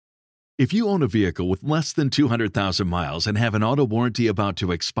If you own a vehicle with less than 200,000 miles and have an auto warranty about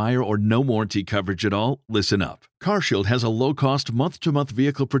to expire or no warranty coverage at all, listen up. CarShield has a low-cost month-to-month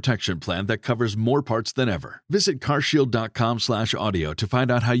vehicle protection plan that covers more parts than ever. Visit carshield.com/audio to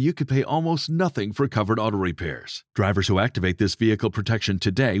find out how you could pay almost nothing for covered auto repairs. Drivers who activate this vehicle protection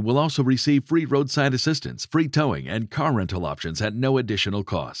today will also receive free roadside assistance, free towing, and car rental options at no additional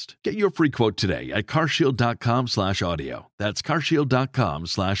cost. Get your free quote today at carshield.com/audio. That's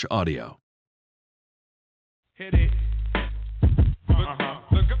carshield.com/audio. Hit it. The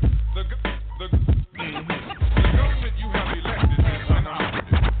government you have elected is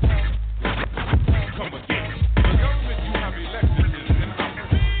inoperative. Come again. The government you have elected is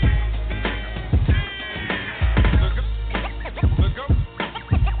inoperative.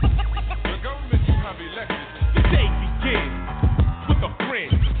 The government you have elected. The day begins with a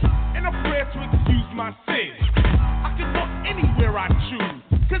friend and a prayer to excuse my sins. I can walk anywhere I choose,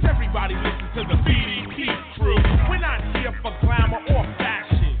 cause everybody listens to the BDP crew. We're not here for glamour or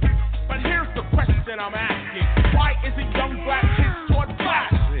fashion, but here's the question I'm asking. Why isn't young black kids taught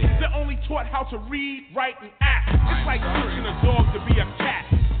class? They're only taught how to read, write, and act. It's like teaching a dog to be a cat.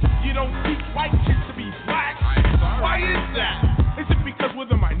 You don't teach white kids to be black. Why is that? Is it because we're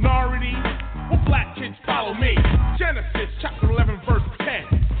the minority? Well, black kids follow me. Genesis chapter 11 verse 10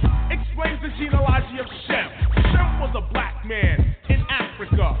 explains the genealogy of Shem. Shem was a black man in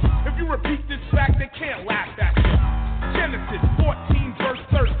Africa. If you repeat this fact, they can't laugh at you. Genesis 14 verse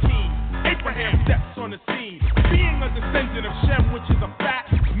 13. Abraham steps on the scene. Being a descendant of Shem, which is a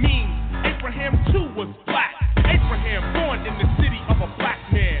fact, means Abraham too was black. Abraham born in the city of a black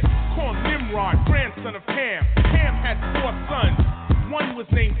man called Nimrod, grandson of Ham. Ham had 4 sons. One was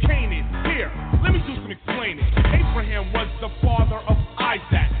named Canaan. Here, let me do some explaining. Abraham was the father of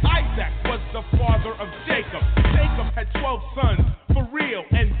Isaac. Isaac was the father of Jacob. Jacob had 12 sons, for real,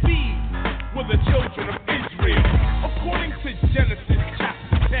 and these were the children of Israel. According to Genesis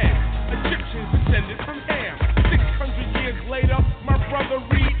chapter 10, Egyptians descended from Ham. 600 years later, my brother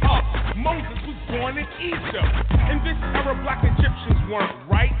read up. Moses was born in Egypt. In this era, black Egyptians weren't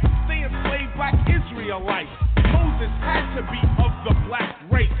right. They enslaved black Israelites. Moses had to be of the black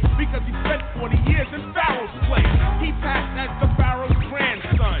race because he spent 40 years in Pharaoh's place. He passed as the Pharaoh's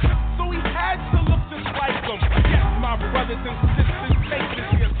grandson, so he had to look just like him. Yes, my brothers and sisters, take this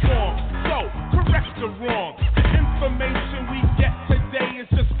get wrong. So, correct the wrong. The information we get today is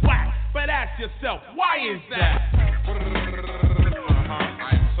just whack. But ask yourself, why is that?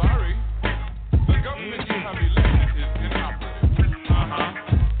 I'm sorry. The government you have elected is inoperative.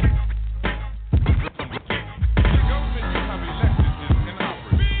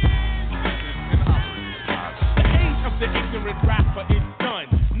 The ignorant rapper is done.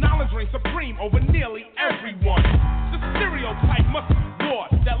 Knowledge reigns supreme over nearly everyone. The stereotype must be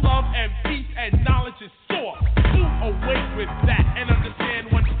lost that love and peace and knowledge is source. Do away with that and understand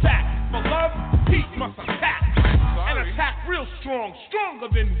one fact. For love, peace must attack. And attack real strong, stronger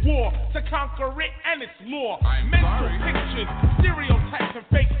than war, to conquer it and its law. Mental pictures, stereotypes, and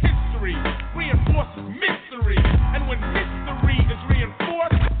fake history reinforces mystery. And when mystery is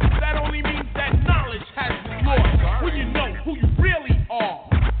reinforced, that only means that knowledge has been lost. When you know who you really are,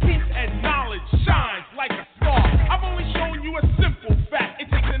 peace and knowledge shines like a star. I've only shown you a simple fact. It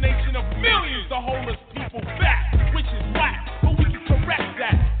takes a nation of millions to hold us people back, which is whack, but we can correct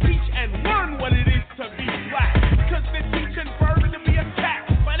that. Teach and learn what it is to be black, cause they're teaching birds to be attacked.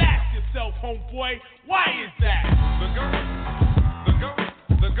 But ask yourself, homeboy, why is that? The government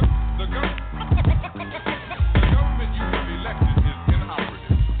you have elected is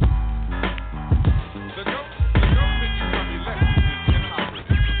inoperative. The government you have elected is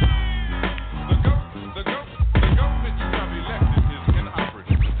inoperative. The government you have elected is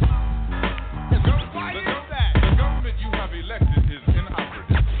inoperative. Why is that? The government you have elected is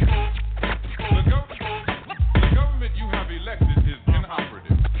inoperative. The government you have elected is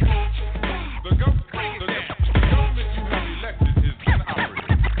inoperative. The government you have elected is inoperative.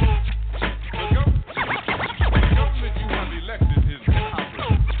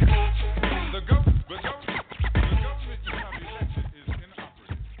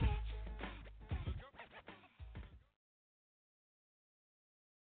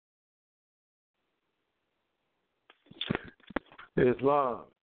 Islam,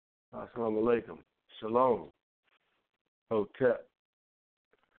 Assalamu alaikum, Shalom, Hotep.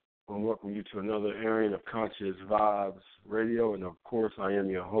 I want to welcome you to another airing of Conscious Vibes Radio, and of course, I am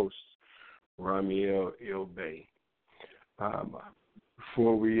your host, Rahme'el Ilbay.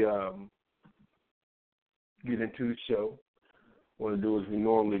 Before we get into the show, what I do is we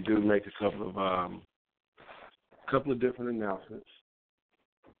normally do make a couple of different announcements.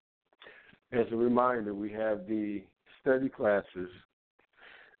 as a reminder, we have the study classes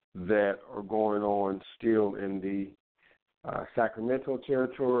that are going on still in the Sacramento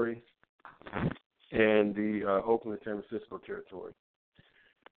territory and the Oakland, San Francisco territory.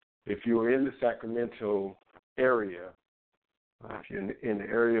 If you are in the Sacramento area, if you're in the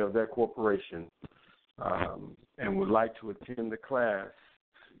area of that corporation and would like to attend the class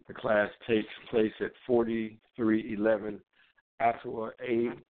takes place at 4311 Attawa,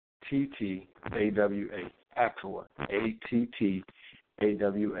 A-T-T-A-W-A, Attawa, A-T-T-A-W-A.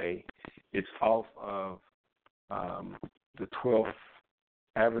 It's off of the 12th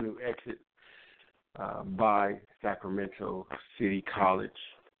Avenue exit by Sacramento City College.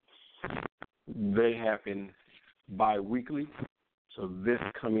 They happen bi-weekly, so this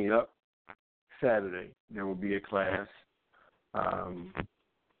coming up Saturday, there will be a class,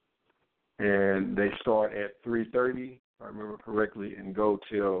 and they start at 3:30, if I remember correctly, and go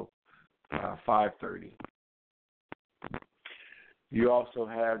till 5:30. You also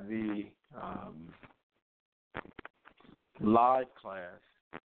have the live class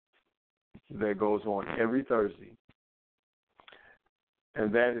that goes on every Thursday,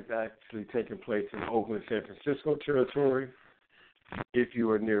 and that is actually taking place in Oakland, San Francisco territory, if you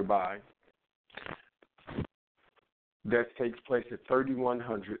are nearby. That takes place at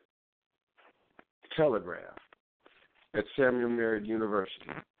 3100 Telegraph at Samuel Merritt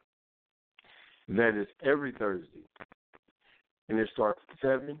University. That is every Thursday, and it starts at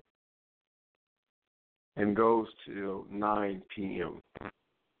 7 and goes till 9 p.m.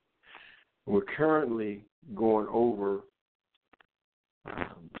 We're currently going over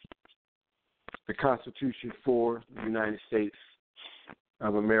the Constitution for the United States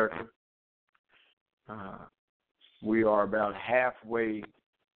of America. We are about halfway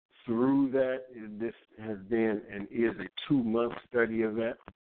through that. This has been and is a 2-month study of that.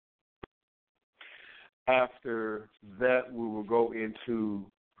 After that, we will go into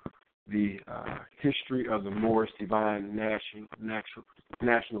the history of the Moorish Divine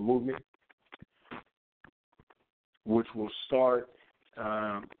National Movement, which will start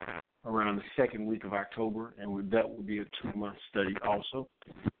around the second week of October, and that will be a 2-month study also.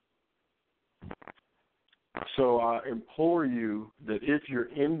 So I implore you that if you're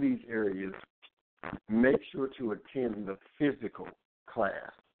in these areas, make sure to attend the physical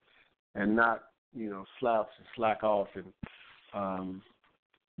class and not, slouch and slack off and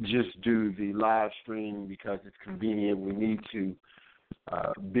just do the live stream because it's convenient. We need to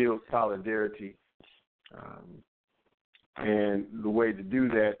build solidarity. And the way to do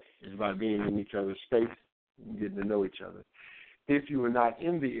that is by being in each other's space and getting to know each other. If you are not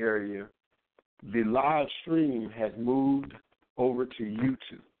in the area, the live stream has moved over to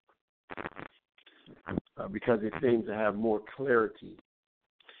YouTube because it seems to have more clarity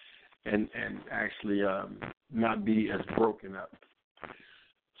and actually not be as broken up.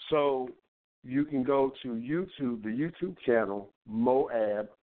 So you can go to YouTube, the YouTube channel, Moab,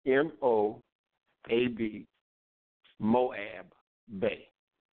 M-O-A-B, Moab Bay,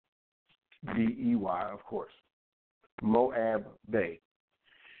 B-E-Y, of course, Moab Bay.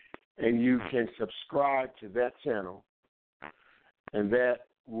 And you can subscribe to that channel, and that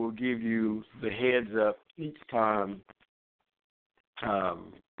will give you the heads up each time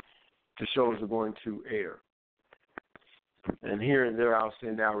the shows are going to air. And here and there I'll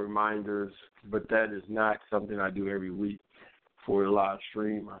send out reminders, but that is not something I do every week for the live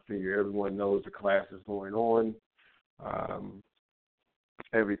stream. I figure everyone knows the class is going on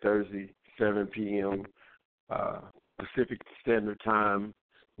every Thursday, 7 p.m. Pacific Standard Time,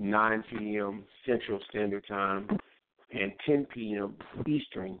 9 p.m. Central Standard Time, and 10 p.m.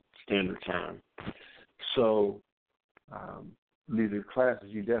 Eastern Standard Time. So these are classes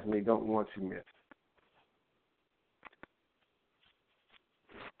you definitely don't want to miss.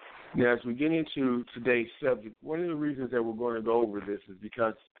 Now, as we get into today's subject, one of the reasons that we're going to go over this is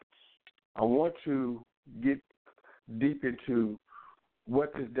because I want to get deep into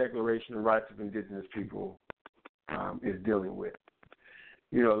what this Declaration of Rights of Indigenous People is dealing with.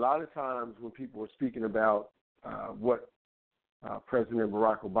 A lot of times when people are speaking about what President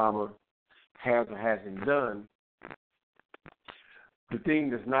Barack Obama has or hasn't done, the thing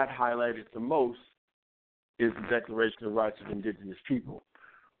that's not highlighted the most is the Declaration of Rights of Indigenous People,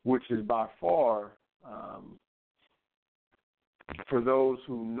 which is by far, for those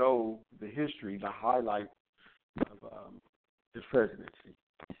who know the history, the highlight of his presidency,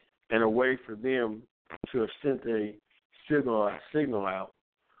 and a way for them to have sent a signal out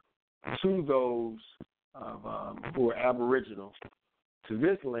to those who are Aboriginal to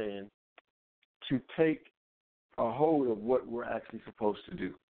this land to take a hold of what we're actually supposed to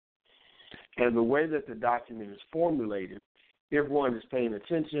do. And the way that the document is formulated, if one is paying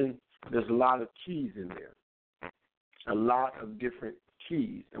attention, there's a lot of keys in there, a lot of different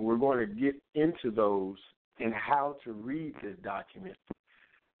keys. And we're going to get into those and how to read this document.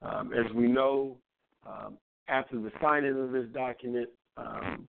 As we know, after the signing of this document,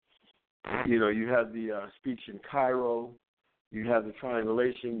 you have the speech in Cairo, you have the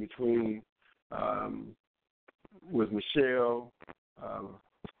triangulation between with Michelle,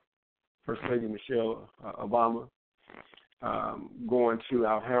 First Lady Michelle Obama, going to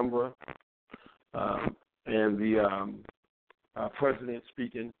Alhambra, and the president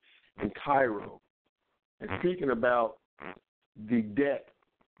speaking in Cairo, and speaking about the debt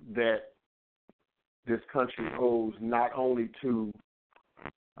that this country owes not only to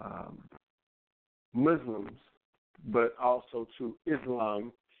Muslims, but also to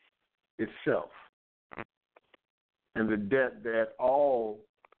Islam itself, and the debt that all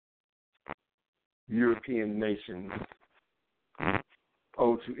European nations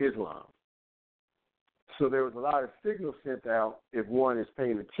owe to Islam. So there was a lot of signals sent out if one is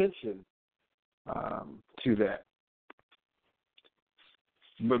paying attention to that.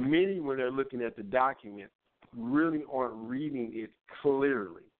 But many, when they're looking at the document, really aren't reading it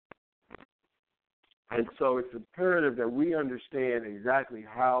clearly. And so it's imperative that we understand exactly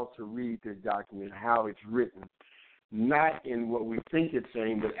how to read this document, how it's written, not in what we think it's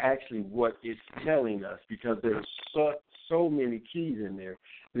saying, but actually what it's telling us, because there's so many keys in there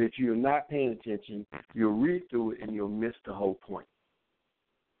that if you're not paying attention, you'll read through it and you'll miss the whole point.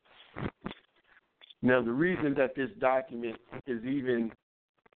 Now, the reason that this document is even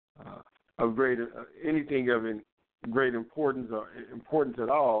of anything of great importance or importance at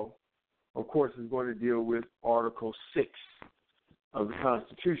all, of course, is going to deal with Article 6 of the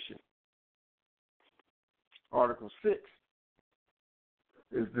Constitution. Article 6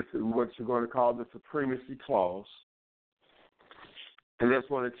 is what you're going to call the Supremacy Clause. And that's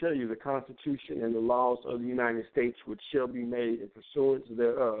going to tell you the Constitution and the laws of the United States which shall be made in pursuance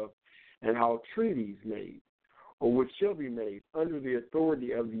thereof, and all treaties made, or which shall be made under the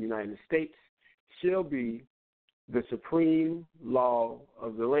authority of the United States, shall be the supreme law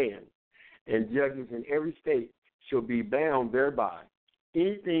of the land, and judges in every state shall be bound thereby.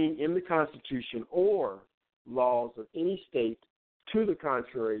 Anything in the Constitution or laws of any state to the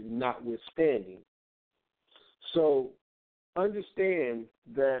contrary notwithstanding. So understand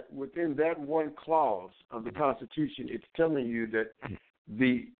that within that one clause of the Constitution, it's telling you that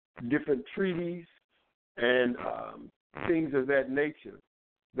the different treaties and things of that nature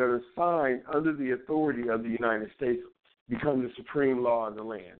that are signed under the authority of the United States become the supreme law of the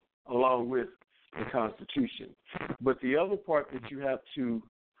land, along with the Constitution. But the other part that you have to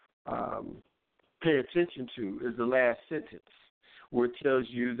pay attention to is the last sentence, where it tells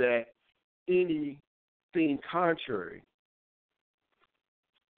you that anything contrary,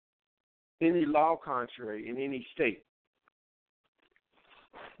 any law contrary in any state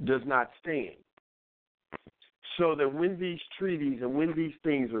does not stand. So that when these treaties and when these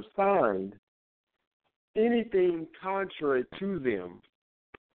things are signed, anything contrary to them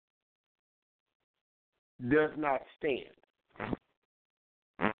does not stand.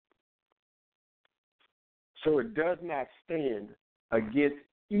 So it does not stand against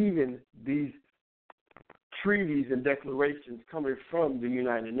even these treaties and declarations coming from the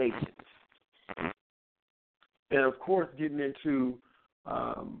United Nations. And of course, getting into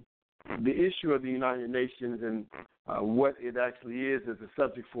the issue of the United Nations and what it actually is a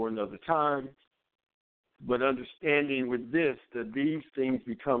subject for another time. But understanding with this that these things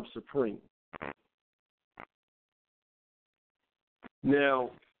become supreme.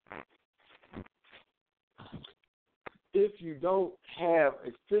 Now, if you don't have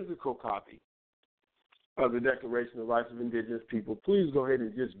a physical copy of the Declaration of Rights of Indigenous People, please go ahead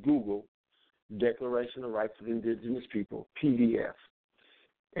and just Google Declaration of Rights of Indigenous People, PDF.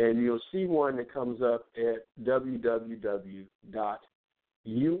 And you'll see one that comes up at www.un.org.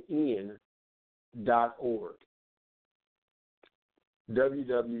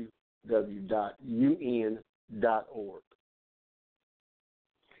 www.un.org.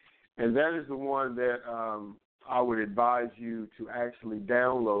 And that is the one that I would advise you to actually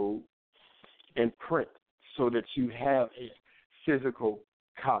download and print so that you have a physical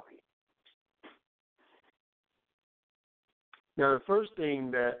copy. Now, the first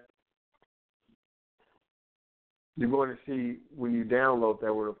thing that you're going to see when you download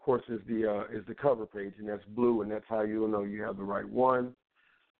that one, of course, is the cover page, and that's blue, and that's how you'll know you have the right one.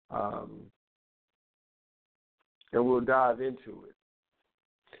 And we'll dive into it.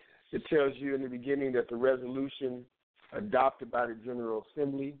 It tells you in the beginning that the resolution adopted by the General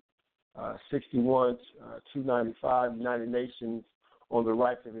Assembly 61, 295, United Nations on the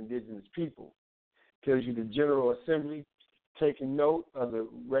Rights of Indigenous People. Tells you the General Assembly taking note of the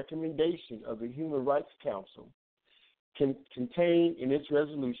recommendation of the Human Rights Council contained in its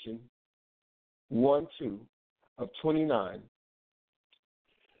resolution 1-2 of 29,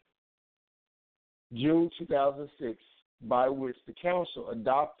 June 2006, by which the Council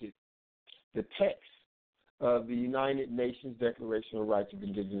adopted the text of the United Nations Declaration of Rights of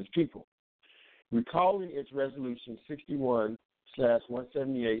Indigenous People, recalling its resolution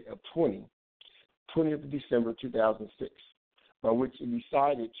 61/178 of 20th of December 2006, by which it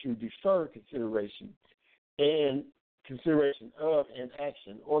decided to defer consideration of and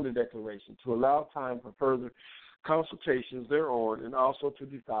action on the declaration to allow time for further consultations thereon, and also to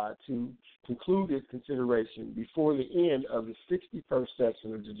decide to conclude its consideration before the end of the 61st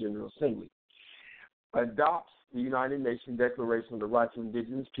session of the General Assembly. Adopts the United Nations Declaration of the Rights of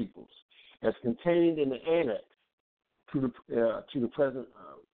Indigenous Peoples as contained in the annex to the present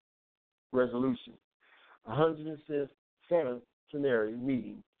resolution. 107th plenary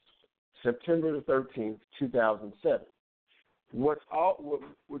meeting, September the 13th, 2007. What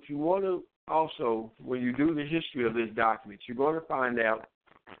you want to also, when you do the history of this document, you're going to find out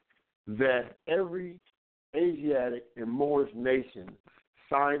that every Asiatic and Moorish nation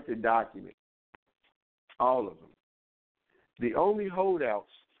signed the document, all of them. The only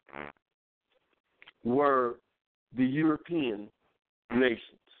holdouts were the European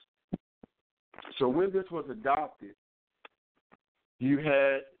nations. So when this was adopted, you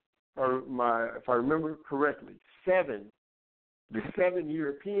had, if I remember correctly, the seven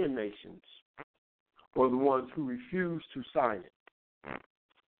European nations were the ones who refused to sign it.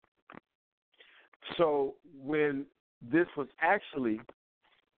 So when this was actually,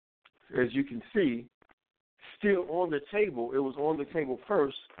 as you can see, still on the table, it was on the table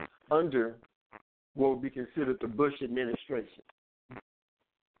first under what would be considered the Bush administration.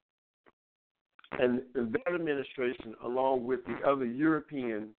 And that administration, along with the other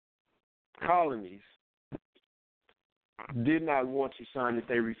European colonies, did not want to sign it.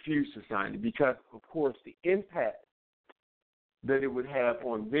 They refused to sign it because, of course, the impact that it would have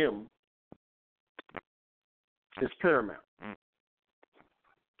on them is paramount.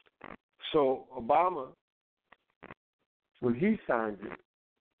 So Obama, when he signed it,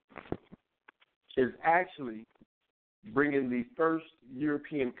 is actually bringing the first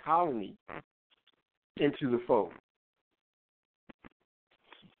European colony into the fold.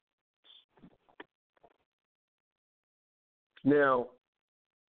 Now,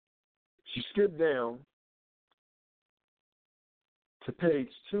 if you skip down to page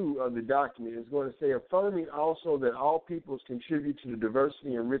 2 of the document, it's going to say, affirming also that all peoples contribute to the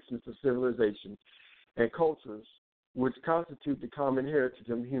diversity and richness of civilization and cultures which constitute the common heritage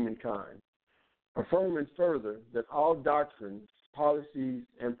of humankind. Affirming further that all doctrines, policies,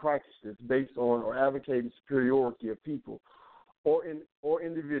 and practices based on or advocating superiority of people or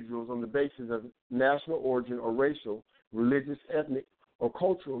individuals on the basis of national origin or racial, religious, ethnic, or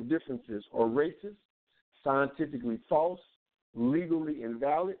cultural differences or races, scientifically false, legally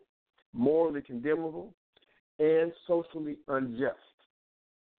invalid, morally condemnable, and socially unjust.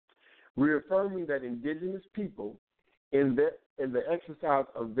 Reaffirming that indigenous people in the exercise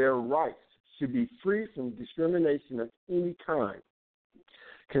of their rights should be free from discrimination of any kind.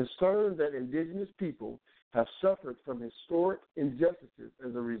 Concerned that indigenous people have suffered from historic injustices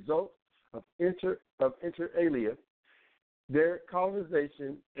as a result of inter alia, their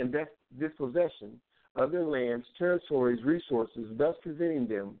colonization and dispossession of their lands, territories, resources, thus preventing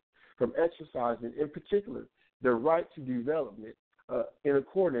them from exercising, in particular, their right to development in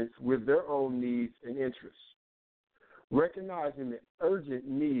accordance with their own needs and interests. Recognizing the urgent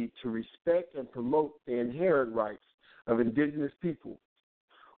need to respect and promote the inherent rights of indigenous people,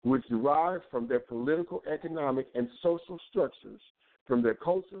 which derive from their political, economic, and social structures, from their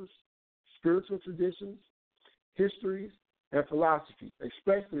cultures, spiritual traditions, histories, and philosophy,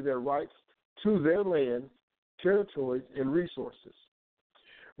 especially their rights to their lands, territories, and resources.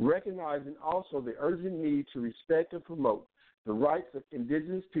 Recognizing also the urgent need to respect and promote the rights of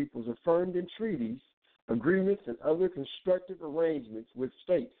indigenous peoples affirmed in treaties, agreements, and other constructive arrangements with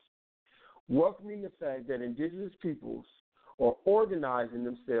states. Welcoming the fact that indigenous peoples are organizing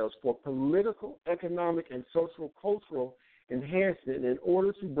themselves for political, economic, and social cultural enhancement in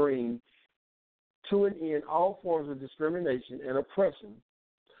order to bring to an end all forms of discrimination and oppression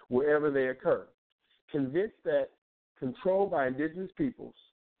wherever they occur. Convinced that control by indigenous peoples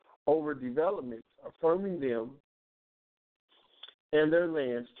over development, affirming them and their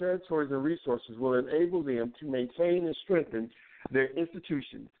lands, territories, and resources will enable them to maintain and strengthen their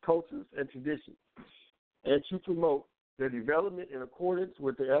institutions, cultures, and traditions, and to promote their development in accordance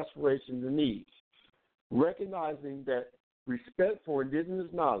with their aspirations and needs, recognizing that respect for indigenous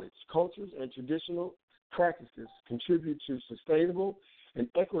knowledge, cultures, and traditional practices contribute to sustainable and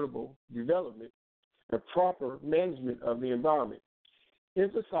equitable development and proper management of the environment,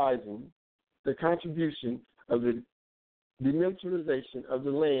 emphasizing the contribution of the demilitarization of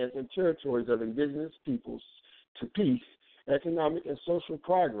the lands and territories of indigenous peoples to peace, economic and social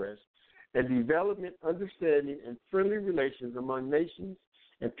progress, and development, understanding, and friendly relations among nations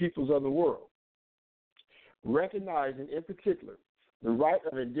and peoples of the world. Recognizing, in particular, the right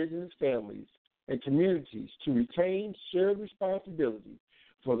of indigenous families and communities to retain shared responsibility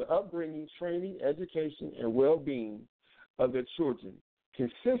for the upbringing, training, education, and well-being of their children,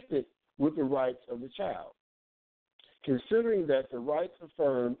 consistent with the rights of the child. Considering that the rights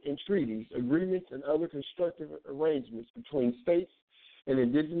affirmed in treaties, agreements, and other constructive arrangements between states and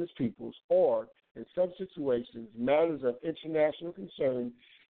indigenous peoples are, in some situations, matters of international concern,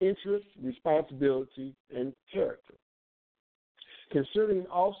 interest, responsibility, and character. Considering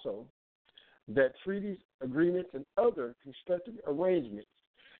also that treaties, agreements, and other constructive arrangements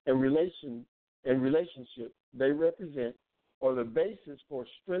and relationship they represent are the basis for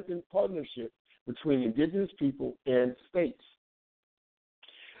strengthened partnership between indigenous people and states.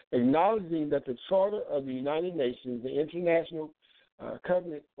 Acknowledging that the Charter of the United Nations, the International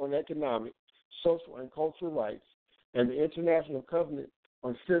Covenant on Economic, Social, and Cultural Rights, and the International Covenant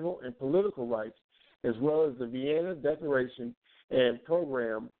on Civil and Political Rights, as well as the Vienna Declaration and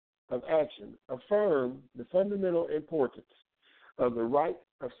Program of Action, affirm the fundamental importance of the right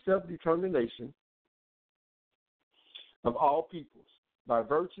of self-determination of all peoples, by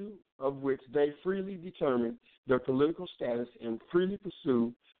virtue of which they freely determine their political status and freely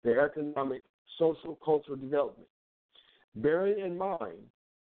pursue their economic, social, cultural development. Bearing in mind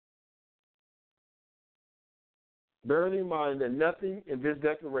that nothing in this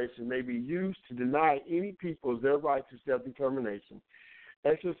declaration may be used to deny any peoples their right to self-determination,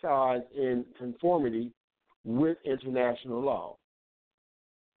 exercised in conformity with international law.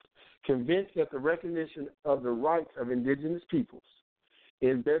 Convinced that the recognition of the rights of indigenous peoples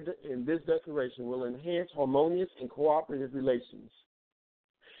in this declaration will enhance harmonious and cooperative relations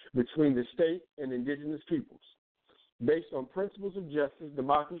between the state and indigenous peoples, based on principles of justice,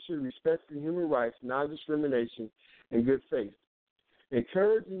 democracy, respect for human rights, non-discrimination, and good faith,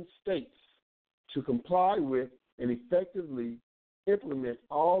 encouraging states to comply with and effectively implement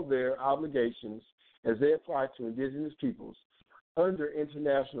all their obligations as they apply to indigenous peoples under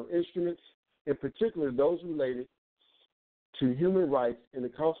international instruments, in particular those related to human rights in the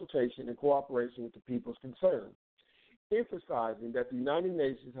consultation and cooperation with the peoples concerned, emphasizing that the United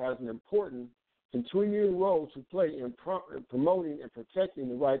Nations has an important continuing role to play in promoting and protecting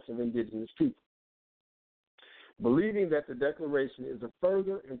the rights of indigenous people. Believing that the declaration is a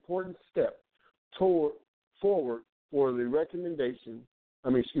further important step forward for the recognition,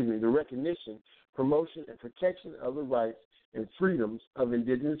 promotion, and protection of the rights and freedoms of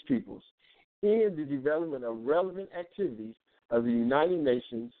indigenous peoples, and the development of relevant activities of the United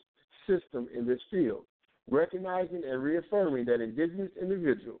Nations system in this field, recognizing and reaffirming that indigenous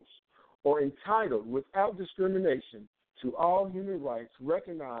individuals are entitled without discrimination to all human rights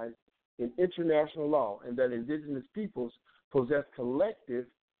recognized in international law, and that indigenous peoples possess collective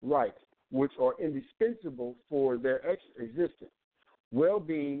rights which are indispensable for their existence,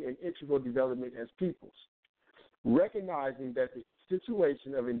 well-being, and integral development as peoples. Recognizing that the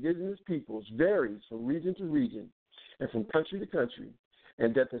situation of indigenous peoples varies from region to region and from country to country,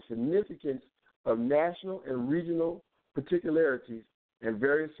 and that the significance of national and regional particularities and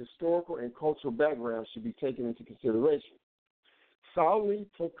various historical and cultural backgrounds should be taken into consideration, solemnly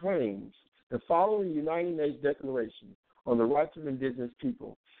proclaims the following United Nations Declaration on the Rights of Indigenous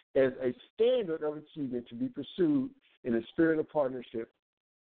People as a standard of achievement to be pursued in a spirit of partnership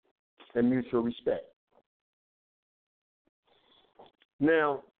and mutual respect.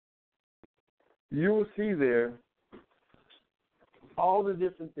 Now, you will see there all the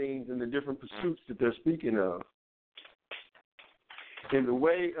different things and the different pursuits that they're speaking of in the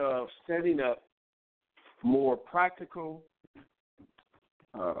way of setting up more practical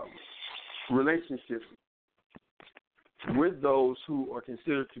relationships with those who are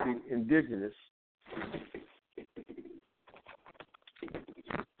considered to be indigenous.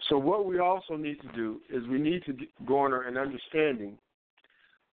 So what we also need to do is we need to garner an understanding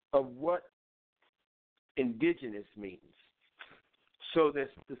of what indigenous means, so that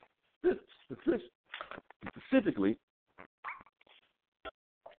specifically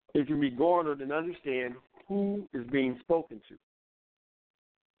it can be garnered and understand who is being spoken to.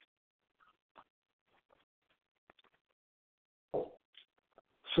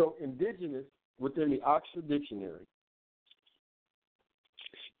 So indigenous within the Oxford Dictionary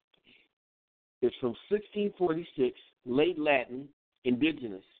is from 1646, late Latin,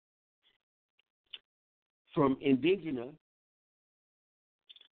 indigenous, from indigena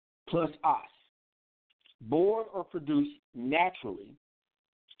plus os, born or produced naturally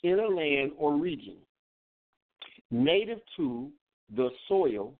in a land or region, native to the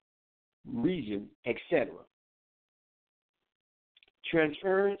soil, region, etc.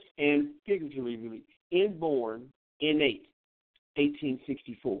 Transference and figuratively, inborn, innate,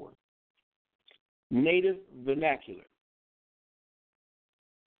 1864. Native vernacular.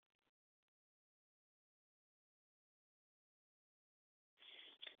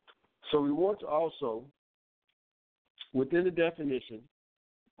 So we want to also, within the definition,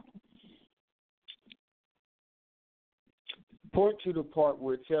 point to the part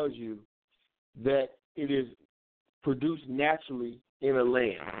where it tells you that it is produced naturally in a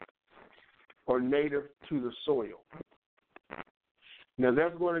land or native to the soil. Now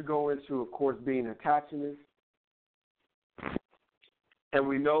that's going to go into, of course, being indigenous, and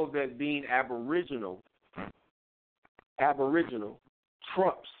we know that being aboriginal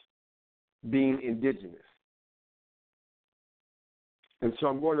trumps being indigenous. And so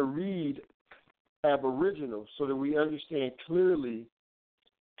I'm going to read aboriginal so that we understand clearly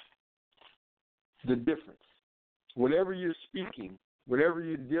the difference. Whenever you're speaking, whatever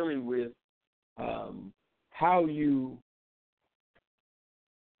you're dealing with, how you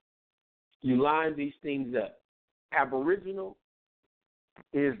line these things up. Aboriginal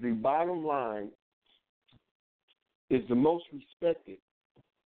is the bottom line, is the most respected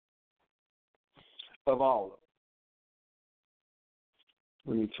of all of them.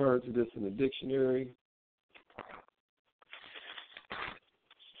 Let me turn to this in the dictionary.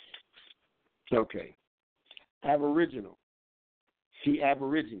 Okay. Aboriginal. See,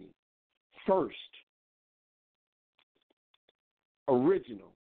 aborigine. First.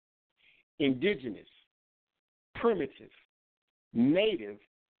 Original. Indigenous. Primitive. Native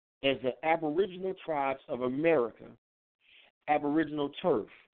as the aboriginal tribes of America. Aboriginal turf.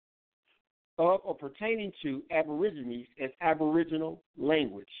 Of or pertaining to aborigines as aboriginal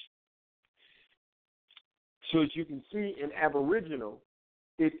language. So as you can see in aboriginal,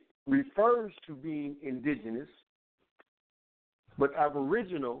 it refers to being indigenous, but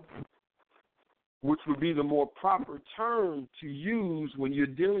aboriginal, which would be the more proper term to use when you're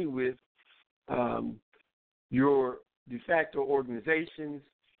dealing with your de facto organizations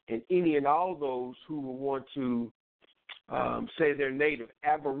and any and all those who will want to say they're native.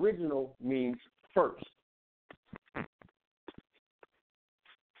 Aboriginal means first.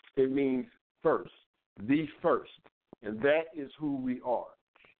 It means first, the first, and that is who we are.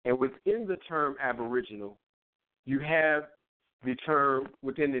 And within the term aboriginal, you have the term,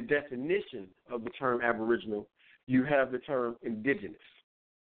 within the definition of the term aboriginal, you have the term indigenous.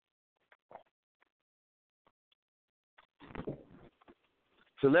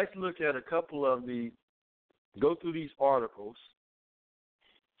 So let's look at a couple of go through these articles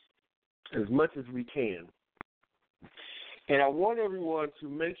as much as we can. And I want everyone to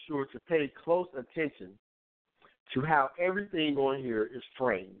make sure to pay close attention to how everything on here is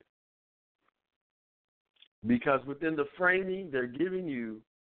framed. Because within the framing, they're giving you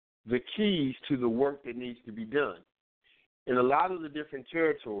the keys to the work that needs to be done. In a lot of the different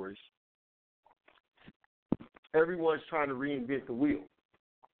territories, everyone's trying to reinvent the wheel.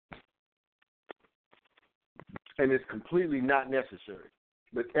 And it's completely not necessary.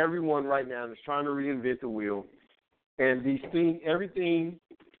 But everyone right now is trying to reinvent the wheel. And these things, everything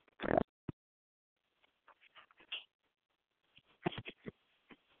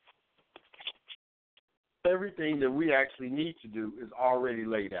that we actually need to do is already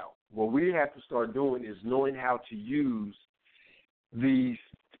laid out. What we have to start doing is knowing how to use these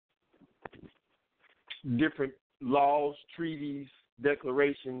different laws, treaties,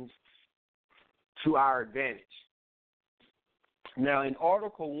 declarations to our advantage. Now, in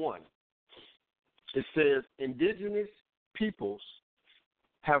Article 1, it says, indigenous peoples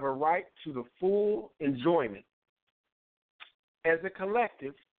have a right to the full enjoyment as a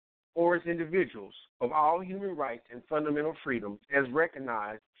collective or as individuals of all human rights and fundamental freedoms as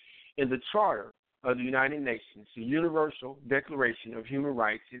recognized in the Charter of the United Nations, the Universal Declaration of Human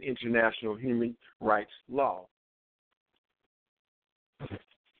Rights and International Human Rights Law.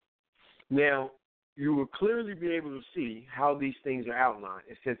 Now, you will clearly be able to see how these things are outlined.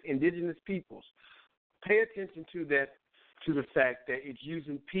 It says indigenous peoples. Pay attention to that, to the fact that it's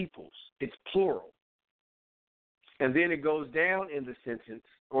using peoples. It's plural. And then it goes down in the sentence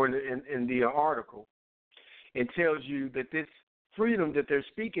or in the article and tells you that this freedom that they're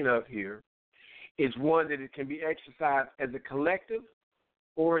speaking of here is one that it can be exercised as a collective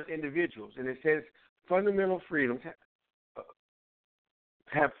or as individuals. And it says fundamental freedoms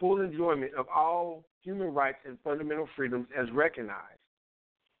have full enjoyment of all human rights and fundamental freedoms as recognized.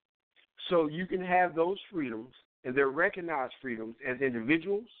 So you can have those freedoms, and they're recognized freedoms as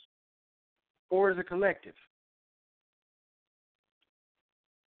individuals or as a collective.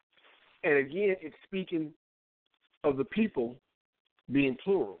 And again, it's speaking of the people being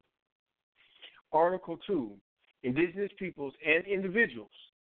plural. Article 2, indigenous peoples and individuals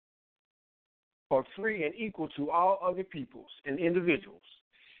are free and equal to all other peoples and individuals,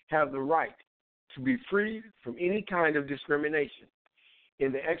 have the right to be free from any kind of discrimination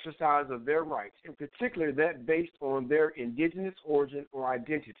in the exercise of their rights, in particular that based on their indigenous origin or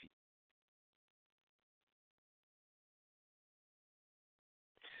identity.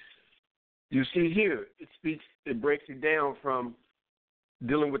 You see here, it breaks it down from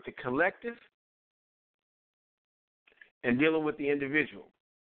dealing with the collective and dealing with the individual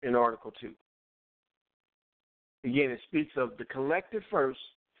in Article 2. Again, it speaks of the collective first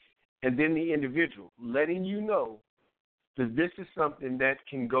and then the individual, letting you know that this is something that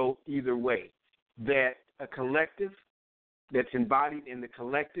can go either way, that a collective that's embodied in the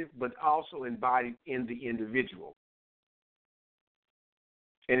collective but also embodied in the individual.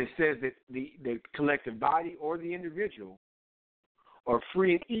 And it says that the collective body or the individual are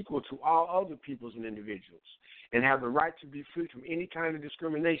free and equal to all other peoples and individuals and have the right to be free from any kind of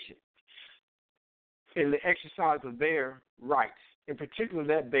discrimination in the exercise of their rights, in particular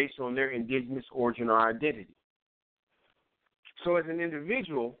that based on their indigenous origin or identity. So as an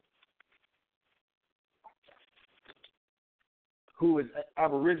individual who is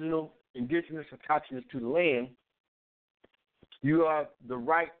aboriginal, indigenous, attachment to the land, you have the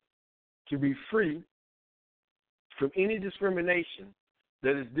right to be free from any discrimination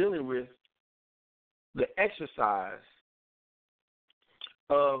that is dealing with the exercise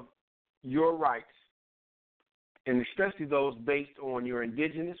of your rights, and especially those based on your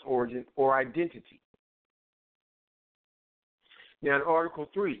indigenous origin or identity. Now, in Article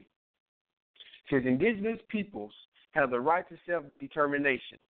 3, it says indigenous peoples have the right to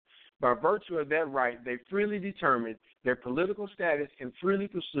self-determination. By virtue of that right, they freely determine their political status and freely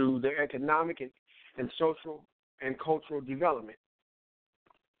pursue their economic and social and cultural development.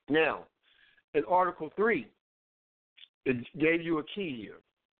 Now, in Article 3, it gave you a key here.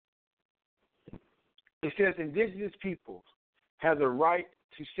 It says indigenous peoples have the right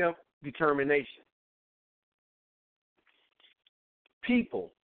to self-determination.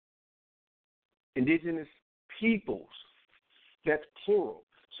 People, indigenous peoples, that's plural.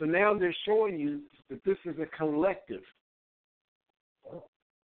 So now they're showing you that this is a collective,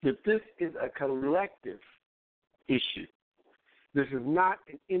 that this is a collective issue. This is not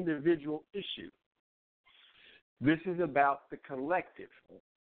an individual issue. This is about the collective.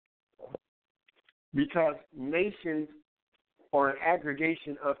 Because nations are an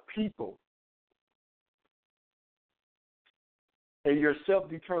aggregation of people. And your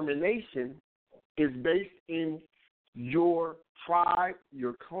self-determination is based in your tribe,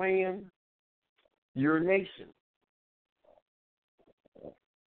 your clan, your nation.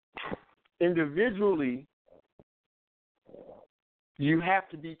 Individually, you have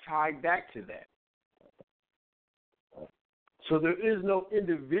to be tied back to that. So there is no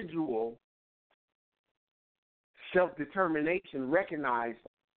individual self-determination recognized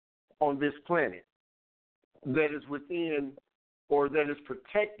on this planet that is within or that is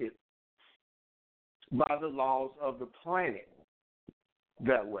protected by the laws of the planet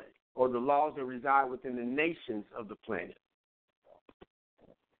that way, or the laws that reside within the nations of the planet.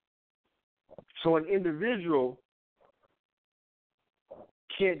 So an individual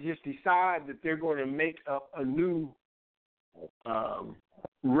can't just decide that they're going to make up a new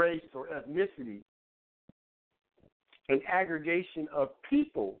race or ethnicity. An aggregation of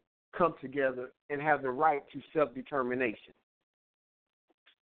people come together and have the right to self-determination.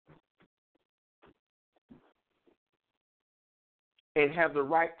 And have the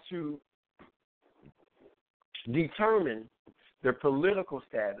right to determine their political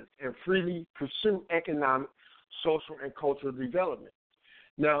status and freely pursue economic, social, and cultural development.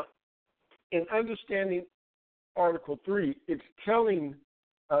 Now, in understanding Article 3, it's telling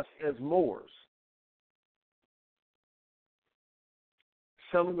us as Moors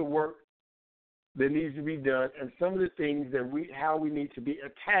some of the work that needs to be done and some of the things that how we need to be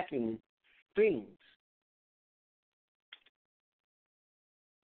attacking things.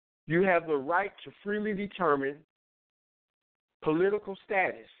 You have the right to freely determine political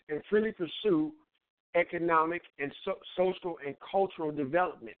status and freely pursue economic, and social and cultural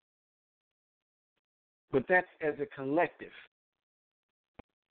development. But that's as a collective.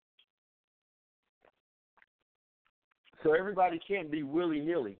 So everybody can't be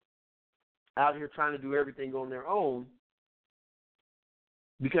willy-nilly out here trying to do everything on their own,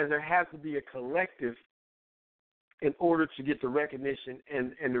 because there has to be a collective in order to get the recognition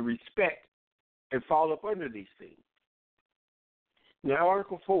and the respect and fall up under these things. Now,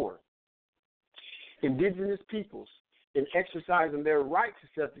 Article 4, Indigenous peoples, in exercising their right to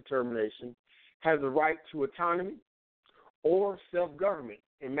self-determination, have the right to autonomy or self-government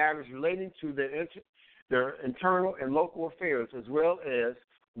in matters relating to their internal and local affairs, as well as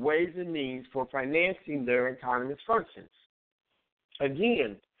ways and means for financing their autonomous functions.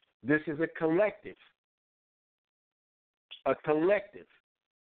 Again, this is a collective. A collective.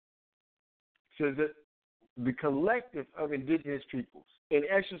 So that the collective of indigenous peoples, in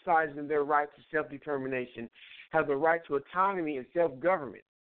exercising their right to self-determination, have the right to autonomy and self-government.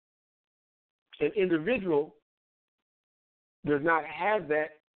 An individual does not have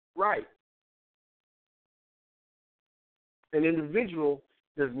that right. An individual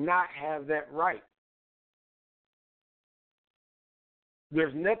does not have that right.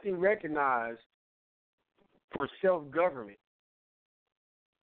 There's nothing recognized for self-government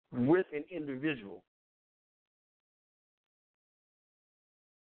with an individual.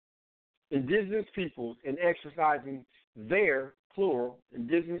 Indigenous peoples, in exercising their, plural,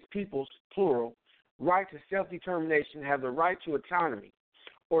 indigenous peoples, plural, right to self-determination, have the right to autonomy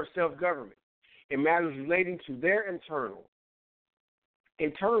or self-government in matters relating to their internal,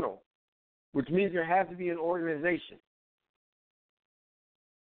 which means there has to be an organization.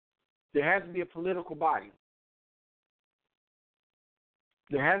 There has to be a political body.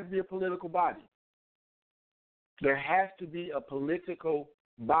 There has to be a political body. There has to be a political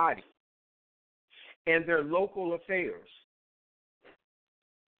body. And their local affairs.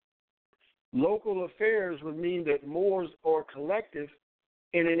 Local affairs would mean that Moors are collective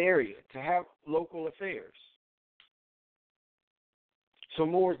in an area to have local affairs. So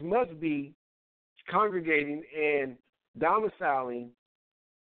Moors must be congregating and domiciling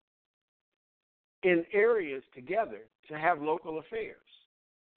in areas together to have local affairs,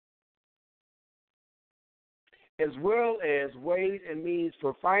 as well as ways and means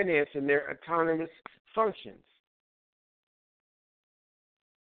for financing their autonomous functions.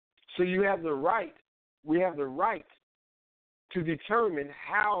 So you have the right, we have the right to determine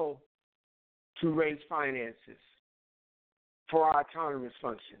how to raise finances for our autonomous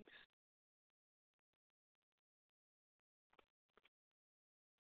functions.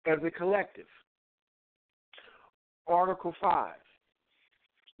 As a collective. Article 5.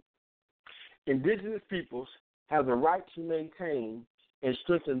 Indigenous peoples have the right to maintain and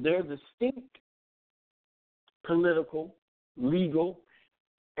strengthen their distinct political, legal,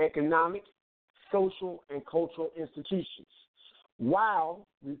 economic, social, and cultural institutions, while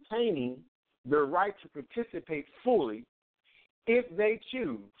retaining their right to participate fully, if they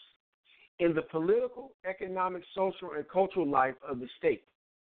choose, in the political, economic, social, and cultural life of the state.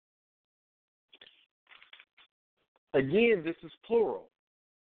 Again, this is plural.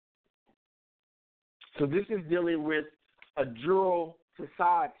 So this is dealing with a jural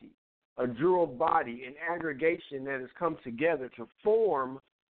society, a jural body, an aggregation that has come together to form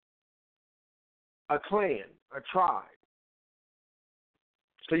a clan, a tribe.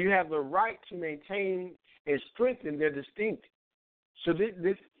 So you have the right to maintain and strengthen their distinct. So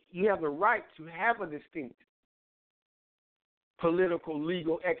this you have the right to have a distinct political,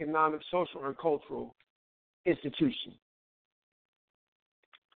 legal, economic, social, and cultural institution.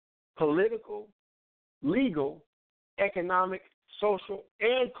 Political, legal, economic, social,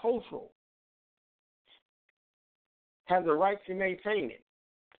 and cultural have the right to maintain it.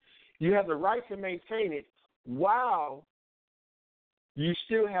 You have the right to maintain it while you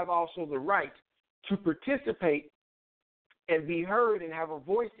still have also the right to participate and be heard and have a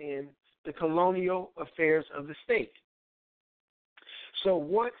voice in the colonial affairs of the state. So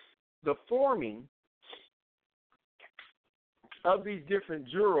once the forming of these different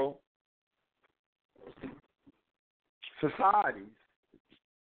jural societies,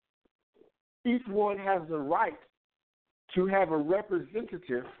 each one has the right to have a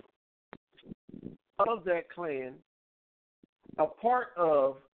representative of that clan, a part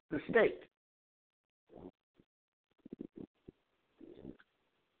of the state.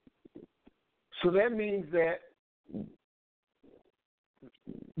 So that means that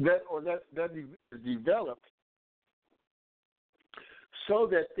is developed so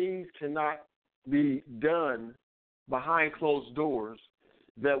that things cannot be done behind closed doors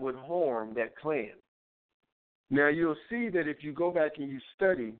that would harm that clan. Now, you'll see that if you go back and you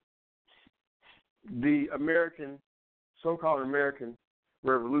study the so-called American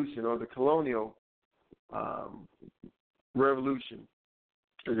Revolution, or the colonial revolution,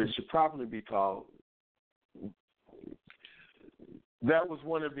 as it should properly be called, that was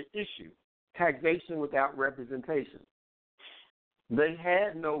one of the issues: taxation without representation. They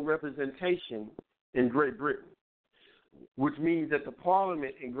had no representation in Great Britain, which means that the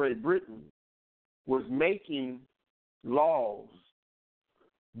Parliament in Great Britain was making laws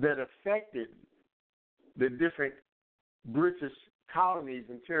that affected the different British colonies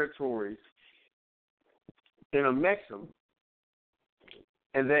and territories in a maxim,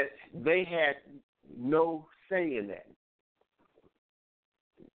 and that they had no say in that.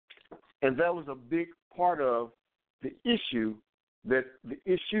 And that was a big part of the issues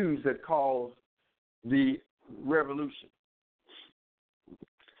that caused the revolution.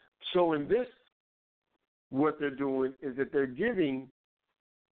 So in this, what they're doing is that they're giving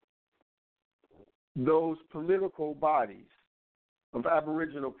those political bodies of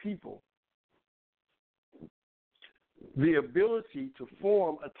Aboriginal people the ability to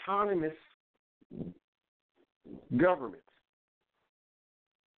form autonomous governments,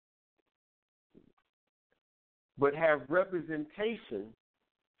 but have representation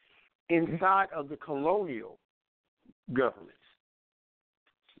inside of the colonial governments,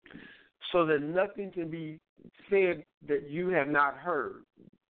 so that nothing can be said that you have not heard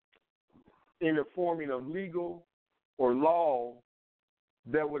in the forming of legal or law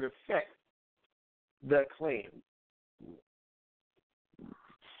that would affect that clan.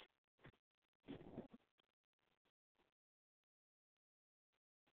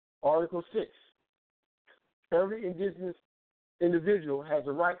 Article 6. Every indigenous individual has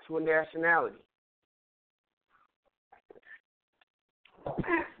a right to a nationality.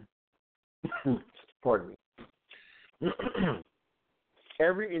 Pardon me.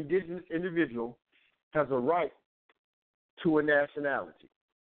 Every indigenous individual has a right to a nationality.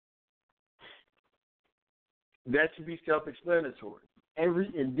 That should be self-explanatory.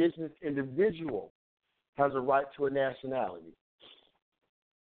 Every indigenous individual has a right to a nationality.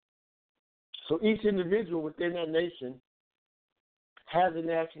 So each individual within that nation has a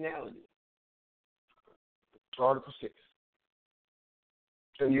nationality. Article 6.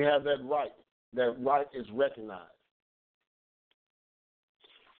 And you have that right. That right is recognized.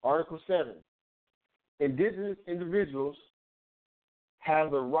 Article 7. Indigenous individuals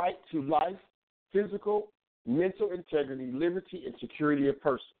have the right to life, physical, mental integrity, liberty, and security of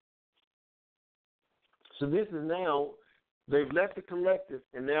person. So this is now, they've left the collective,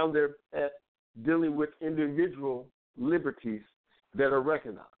 and now they're dealing with individual liberties that are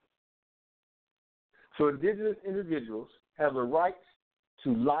recognized. So indigenous individuals have the right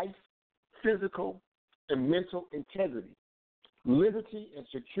to life, physical, and mental integrity, liberty, and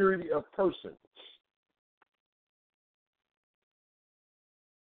security of person.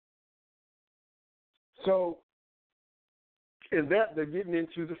 So in that, they're getting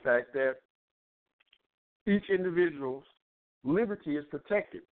into the fact that each individual's liberty is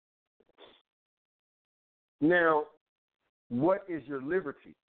protected. Now, what is your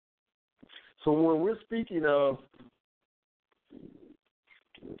liberty? So when we're speaking of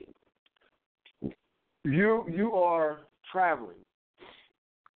you are traveling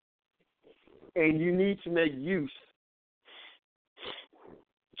and you need to make use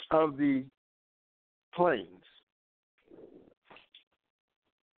of the planes.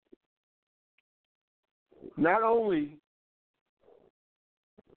 Not only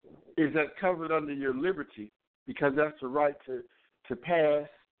is that covered under your liberty, because that's the right to pass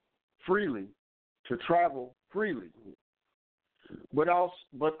freely, to travel freely, but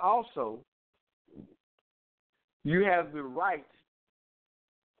also you have the right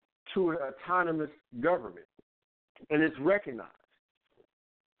to an autonomous government, and it's recognized.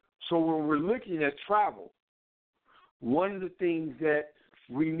 So when we're looking at travel, one of the things that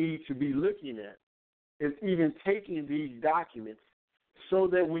we need to be looking at is even taking these documents so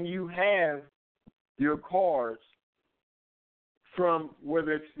that when you have your cards from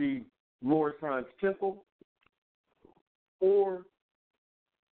whether it's the Lord Science Temple or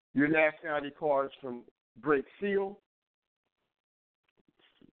your nationality cards from Great Seal,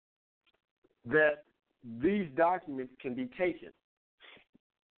 that these documents can be taken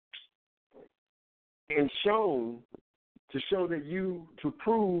and shown to show that to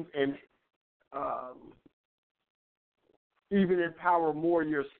prove and even empower more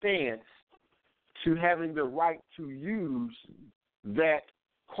your stance to having the right to use that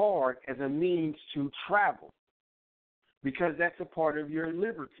card as a means to travel, because that's a part of your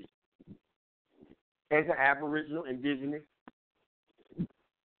liberty. as an Aboriginal, Indigenous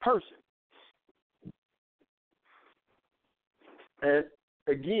person. And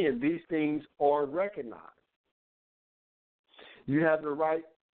again, these things are recognized. You have the right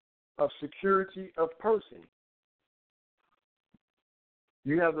of security of person.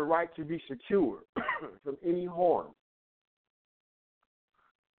 You have the right to be secure from any harm.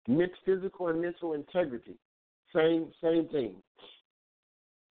 Mixed physical and mental integrity. Same thing.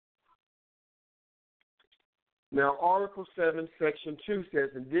 Now, Article 7, Section 2 says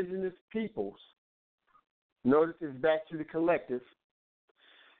Indigenous peoples, notice it's back to the collective,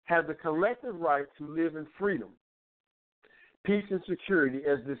 have the collective right to live in freedom, peace, and security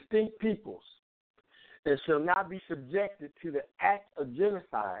as distinct peoples, and shall not be subjected to the act of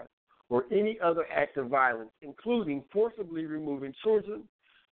genocide or any other act of violence, including forcibly removing children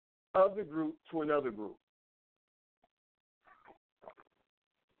of the group to another group.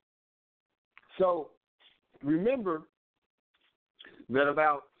 So, remember that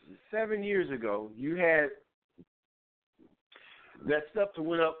about 7 years ago, you had that stuff that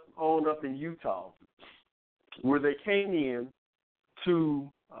went on up in Utah, where they came in to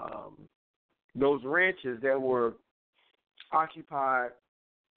those ranches that were occupied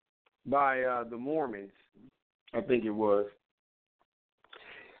by the Mormons, I think it was.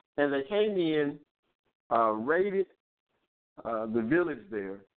 And they came in, raided the village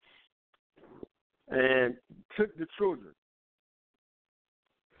there, and took the children.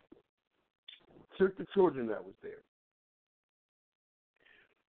 Took the children that was there.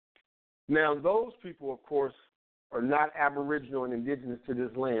 Now, those people, of course, are not Aboriginal and Indigenous to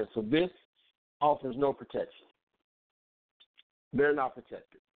this land, so this offers no protection. They're not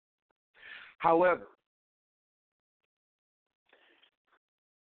protected. However,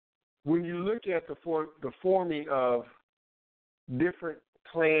 when you look at the forming of different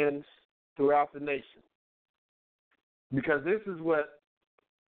clans throughout the nation, because this is what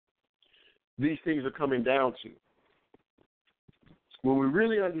these things are coming down to. When we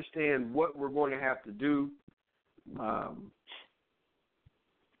really understand what we're going to have to do,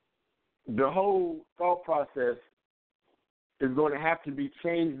 the whole thought process is going to have to be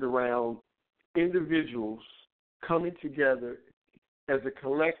changed around individuals coming together as a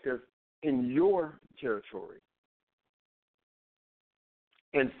collective in your territory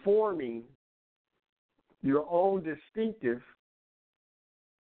and forming your own distinctive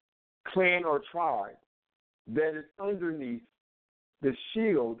clan or tribe that is underneath the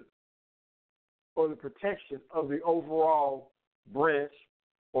shield or the protection of the overall branch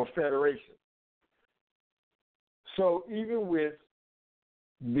or federation. So even with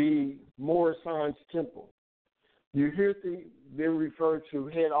the Morrison's Temple, you hear them refer to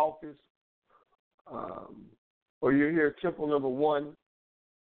head office, or you hear Temple number 1.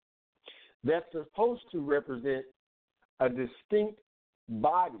 That's supposed to represent a distinct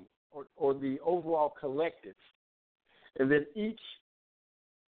body or the overall collective. And then each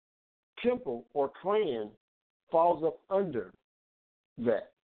temple or clan falls up under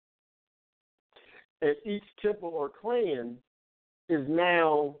that. And each temple or clan is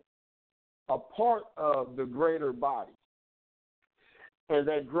now a part of the greater body. And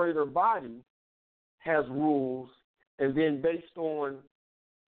that greater body has rules, and then based on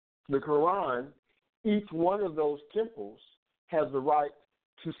the Quran, each one of those temples has the right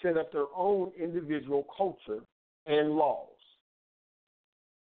to set up their own individual culture and laws.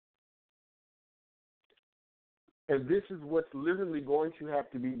 And this is what's literally going to have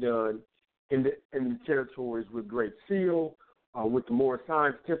to be done in the territories with Great Seal, with the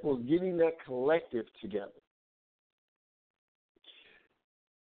Morrison's temples, getting that collective together.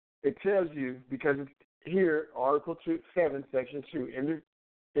 It tells you, because it's here, Article 7, Section 2,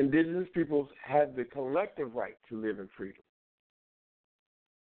 Indigenous peoples have the collective right to live in freedom,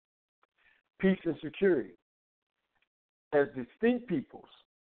 peace, and security as distinct peoples,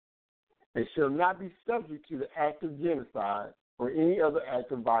 and shall not be subject to the act of genocide or any other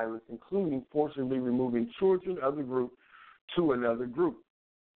act of violence, including forcibly removing children of the group to another group.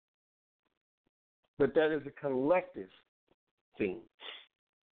 But that is a collective thing.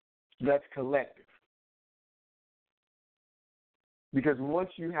 That's collective. Because once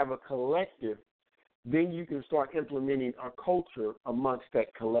you have a collective, then you can start implementing a culture amongst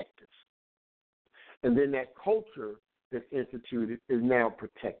that collective. And then that culture that's instituted is now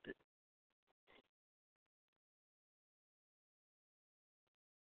protected.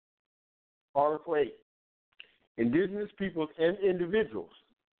 Article 8. Indigenous peoples and individuals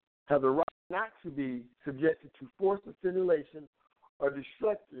have the right not to be subjected to forced assimilation or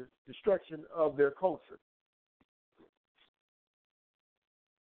destruction of their culture.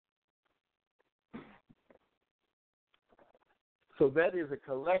 So that is a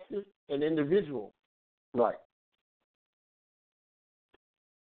collective and individual right.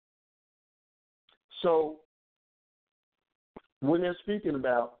 So when they're speaking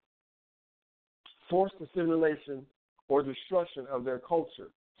about forced assimilation or destruction of their culture,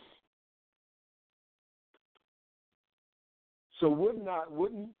 so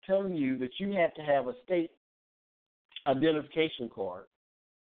wouldn't telling you that you have to have a state identification card,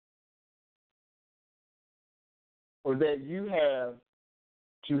 or that you have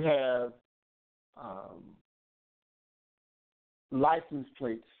to have license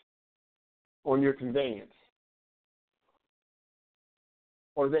plates on your conveyance,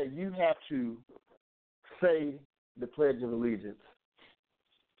 or that you have to say the Pledge of Allegiance,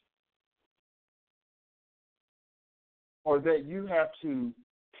 or that you have to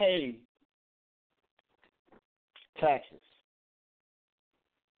pay taxes.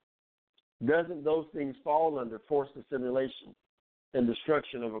 Doesn't those things fall under forced assimilation and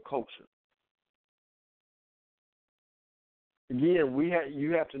destruction of a culture? Again,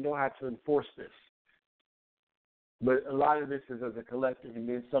 you have to know how to enforce this. But a lot of this is as a collective, and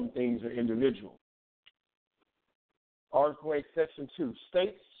then some things are individual. Article 8, Section 2,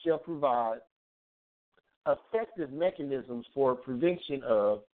 states shall provide effective mechanisms for prevention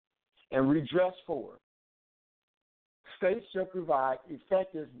of and redress for. States shall provide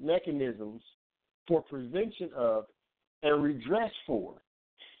effective mechanisms for prevention of and redress for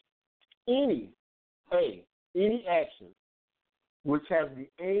any action which has the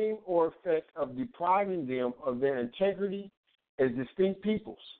aim or effect of depriving them of their integrity as distinct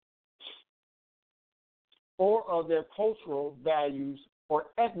peoples, or of their cultural values or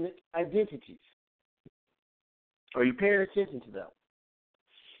ethnic identities. Are you paying attention to that?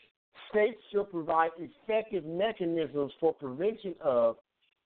 States shall provide effective mechanisms for prevention of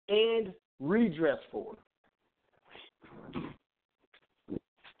and redress for.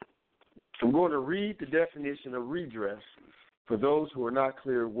 I'm going to read the definition of redress for those who are not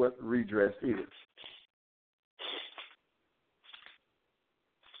clear what redress is.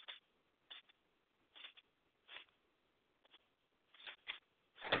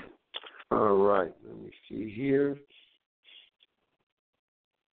 All right, let me see here.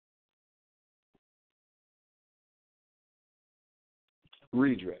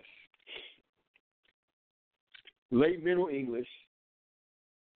 Redress. Late Middle English,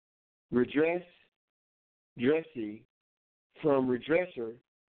 redress, dressy, from redresser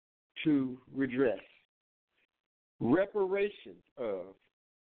to redress. Reparation of,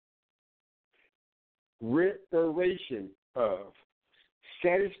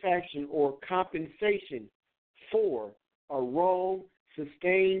 satisfaction or compensation for a wrong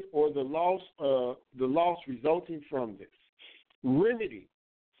sustained or the loss resulting from this. Remedy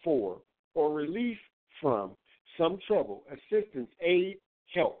for or relief from some trouble, assistance, aid,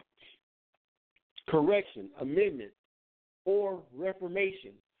 help. Correction, amendment, or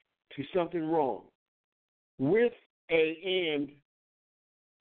reformation to something wrong. With and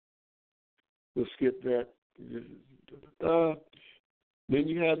we'll skip that. Then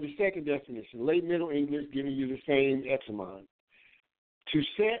you have the second definition, late Middle English, giving you the same etymon. To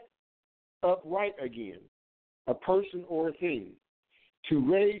set up right again, a person or a thing. To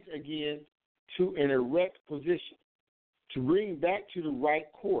raise again to an erect position. To bring back to the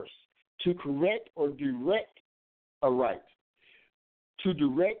right course. To correct or direct a right. To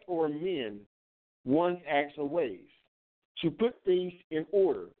direct or amend one's acts or ways. To put things in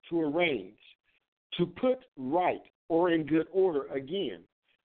order, to arrange. To put right or in good order again.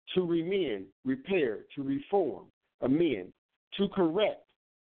 To remend, repair, to reform, amend. To correct,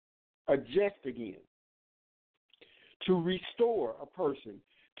 adjust again. To restore a person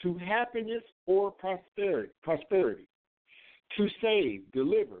to happiness or prosperity. To save,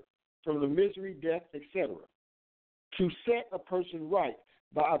 deliver from the misery, death, etc. To set a person right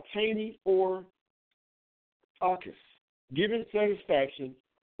by obtaining or giving satisfaction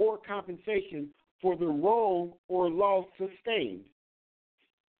or compensation for the wrong or loss sustained.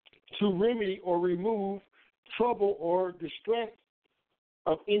 To remedy or remove trouble or distress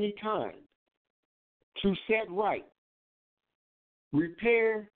of any kind. To set right.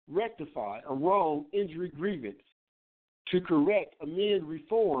 Repair, rectify a wrong, injury, grievance. To correct, amend,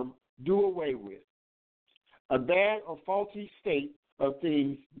 reform, do away with. A bad or faulty state of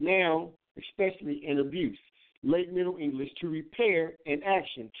things now, especially in abuse. Late Middle English, to repair an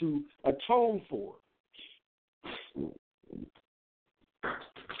action, to atone for.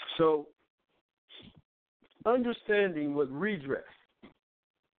 So, understanding what redress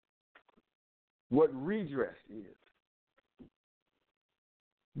is.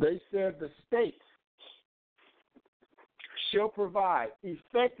 They said the state shall provide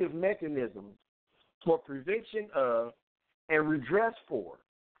effective mechanisms for prevention of and redress for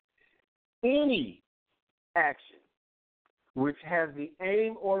any action which has the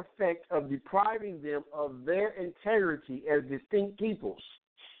aim or effect of depriving them of their integrity as distinct peoples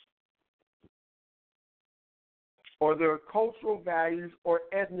or their cultural values or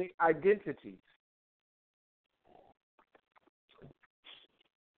ethnic identities.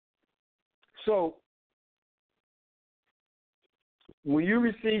 So, when you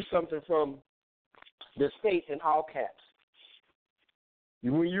receive something from the state in all caps,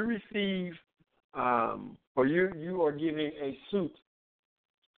 when you receive or you are giving a suit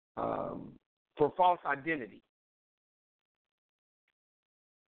for false identity,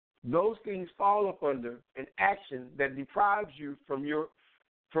 those things fall up under an action that deprives you from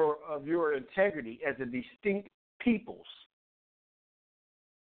of your integrity as a distinct peoples.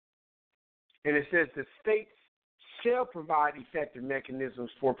 And it says the states shall provide effective mechanisms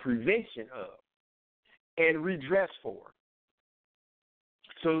for prevention of and redress for.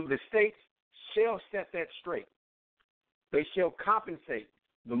 So the states shall set that straight. They shall compensate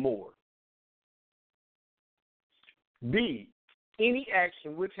the Moor. B, any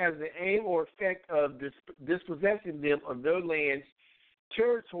action which has the aim or effect of dispossessing them of their lands,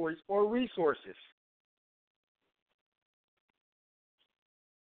 territories, or resources.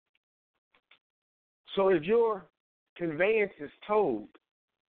 So if your conveyance is towed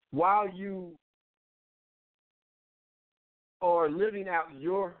while you are living out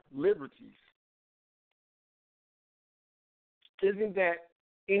your liberties, isn't that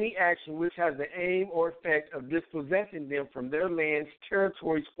any action which has the aim or effect of dispossessing them from their lands,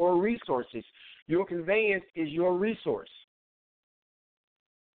 territories, or resources? Your conveyance is your resource.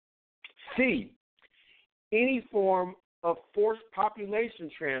 C, any form of forced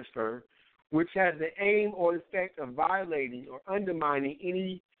population transfer which has the aim or effect of violating or undermining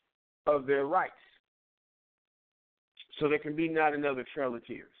any of their rights. So there can be not another Trail of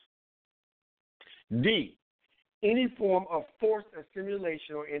Tears. D, any form of forced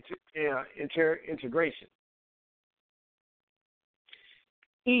assimilation or integration.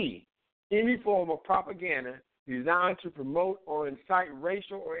 E, any form of propaganda designed to promote or incite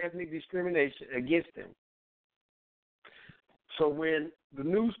racial or ethnic discrimination against them. So when the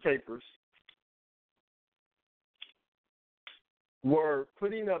newspapers were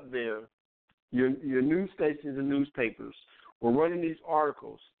putting up there, your news stations and newspapers were running these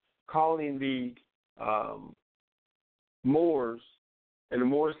articles calling the Moors and the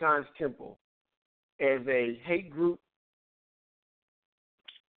Moor Science Temple as a hate group,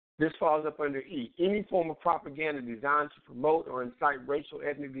 this falls up under E. Any form of propaganda designed to promote or incite racial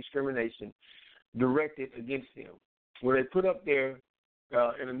ethnic discrimination directed against them. When they put up there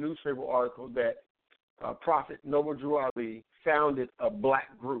in a newspaper article that Prophet Noble Drew Ali founded a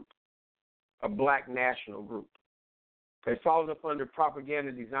black group, a black national group. It falls up under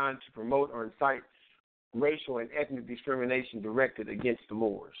propaganda designed to promote or incite racial and ethnic discrimination directed against the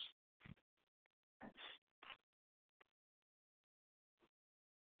Moors.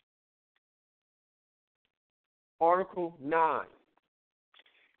 Article 9.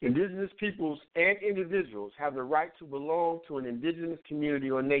 Indigenous peoples and individuals have the right to belong to an indigenous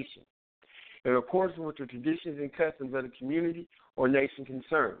community or nation in accordance with the traditions and customs of the community or nation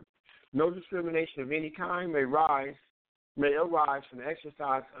concerned. No discrimination of any kind may arise from the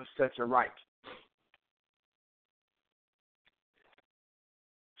exercise of such a right.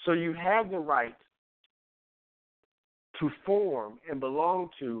 So you have the right to form and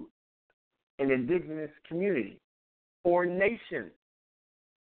belong to an indigenous community or nation.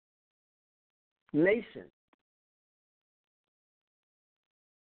 Nation.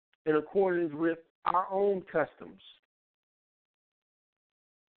 In accordance with our own customs.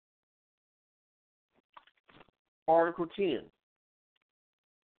 Article 10.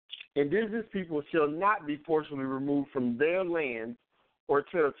 Indigenous people shall not be forcibly removed from their lands or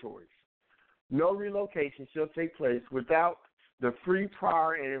territories. No relocation shall take place without the free,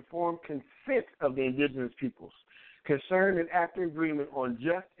 prior, and informed consent of the indigenous peoples, concerned and after agreement on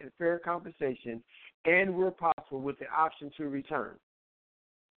just and fair compensation, and where possible with the option to return.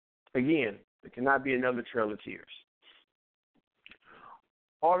 Again, there cannot be another Trail of Tears.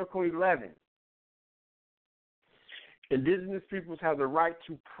 Article 11. Indigenous peoples have the right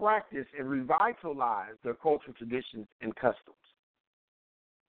to practice and revitalize their cultural traditions and customs.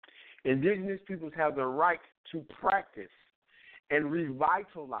 Indigenous peoples have the right to practice and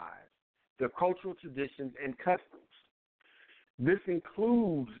revitalize their cultural traditions and customs. This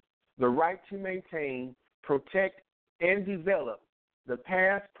includes the right to maintain, protect, and develop the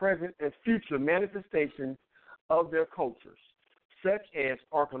past, present, and future manifestations of their cultures, such as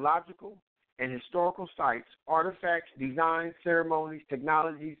archaeological and historical sites, artifacts, designs, ceremonies,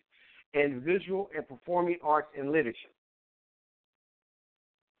 technologies, and visual and performing arts and literature.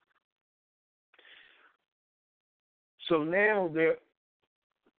 So now they're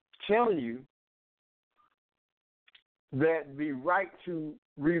telling you that the right to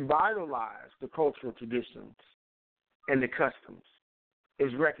revitalize the cultural traditions and the customs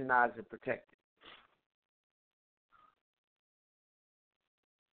is recognized and protected.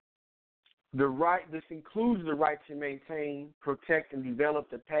 This includes the right to maintain, protect, and develop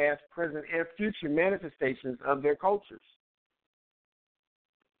the past, present, and future manifestations of their cultures,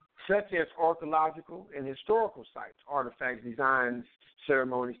 such as archaeological and historical sites, artifacts, designs,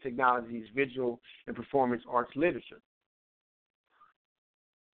 ceremonies, technologies, visual and performance arts, literature.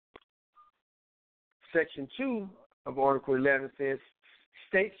 Section 2 of Article 11 says,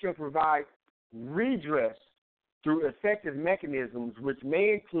 states shall provide redress through effective mechanisms which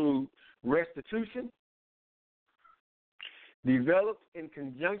may include restitution, developed in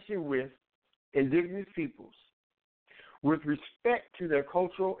conjunction with indigenous peoples, with respect to their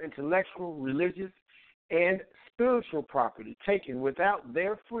cultural, intellectual, religious, and spiritual property taken without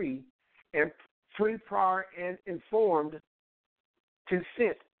their free, prior, and informed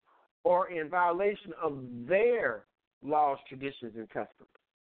consent, or in violation of their laws, traditions, and customs.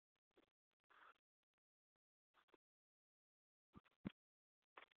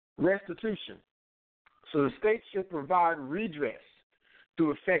 Restitution. So the state should provide redress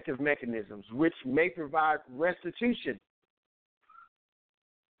through effective mechanisms, which may provide restitution.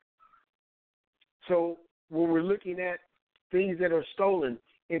 So when we're looking at things that are stolen,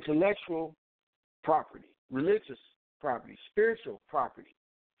 intellectual property, religious property, spiritual property,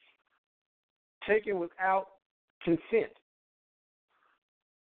 taken without consent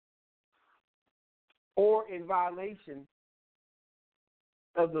or in violation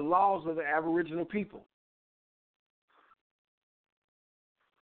of the laws of the Aboriginal people.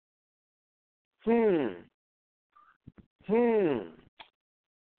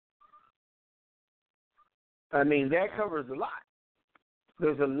 I mean, that covers a lot.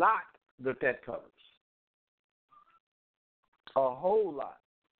 There's a lot that covers. A whole lot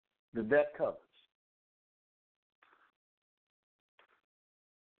that covers.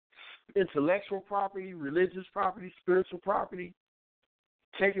 Intellectual property, religious property, spiritual property,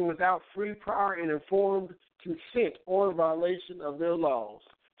 taken without free, prior, and informed consent or in violation of their laws,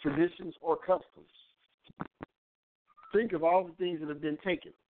 traditions, or customs. Think of all the things that have been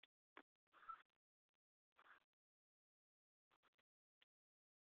taken.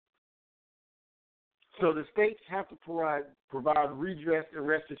 So the states have to provide redress and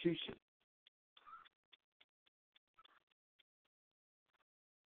restitution.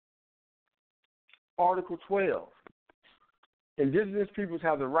 Article 12. Indigenous peoples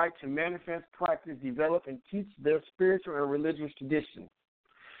have the right to manifest, practice, develop, and teach their spiritual and religious traditions,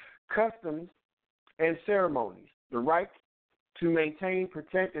 customs, and ceremonies. The right to maintain,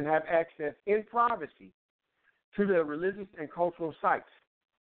 protect, and have access in privacy to their religious and cultural sites.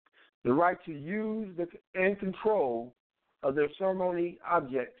 The right to use and control of their ceremonial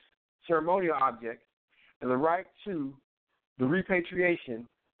objects, and the right to the repatriation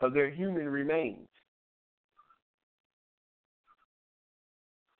of their human remains.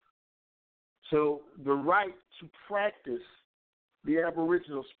 So the right to practice the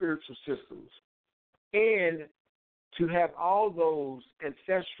Aboriginal spiritual systems and to have all those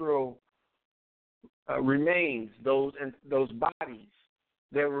ancestral remains, those bodies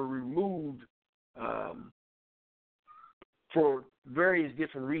that were removed for various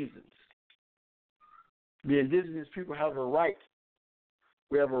different reasons. The indigenous people have a right.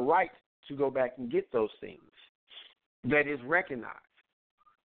 We have a right to go back and get those things. That is recognized.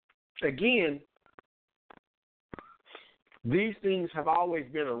 Again, these things have always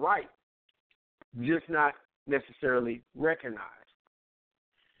been a right, just not necessarily recognized.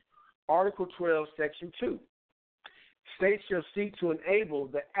 Article 12, Section 2. States shall seek to enable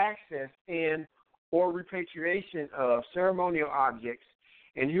the access and or repatriation of ceremonial objects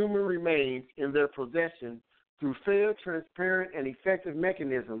and human remains in their possession through fair, transparent, and effective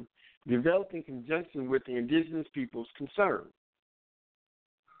mechanisms developed in conjunction with the indigenous peoples concerned.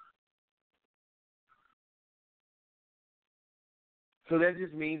 So that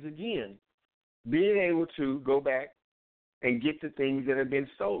just means, again, being able to go back and get the things that have been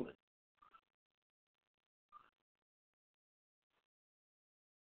stolen.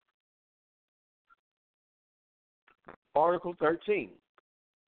 Article 13.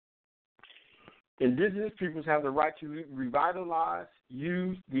 Indigenous peoples have the right to revitalize,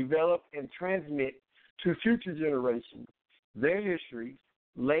 use, develop, and transmit to future generations their histories,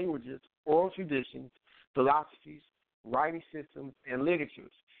 languages, oral traditions, philosophies, writing systems, and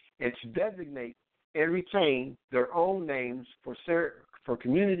literatures, and to designate and retain their own names for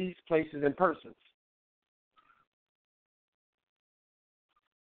communities, places, and persons.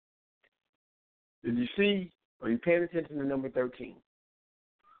 Did you see, or you paying attention to number 13?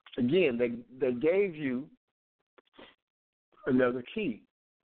 Again, they gave you another key.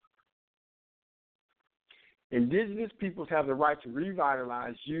 Indigenous peoples have the right to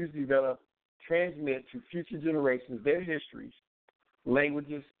revitalize, use, develop, transmit to future generations their histories,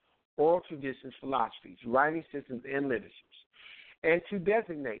 languages, oral traditions, philosophies, writing systems, and literatures, and to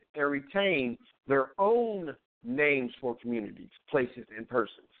designate and retain their own names for communities, places, and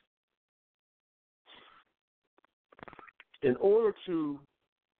persons. In order to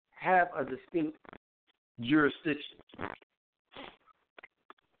have a distinct jurisdiction,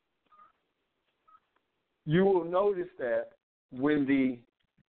 you will notice that when the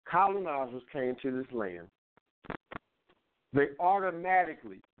colonizers came to this land, they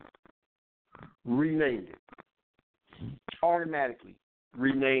automatically renamed it. Automatically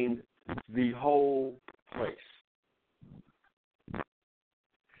renamed the whole place.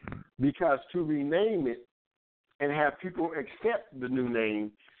 Because to rename it and have people accept the new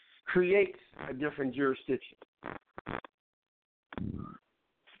name creates a different jurisdiction.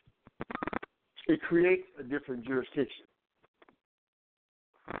 It creates a different jurisdiction.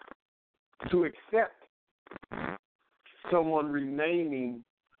 To accept someone renaming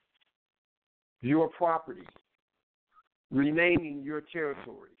your property, renaming your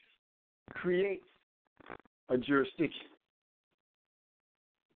territories, creates a jurisdiction.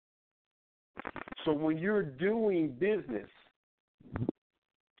 So when you're doing business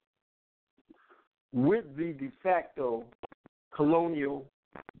with the de facto colonial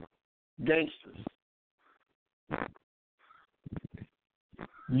gangsters,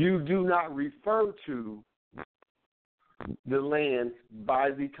 you do not refer to the land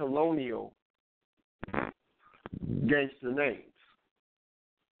by the colonial gangster names.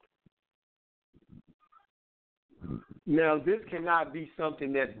 Now, this cannot be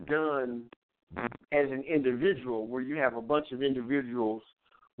something that's done as an individual, where you have a bunch of individuals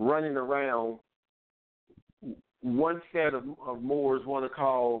running around. One set of Moors want to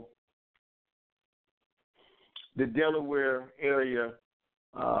call the Delaware area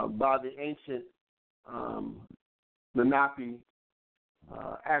by the ancient Lenape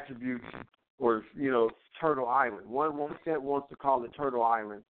attributes, or Turtle Island. One set wants to call it Turtle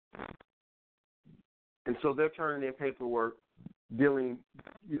Island, and so they're turning their paperwork dealing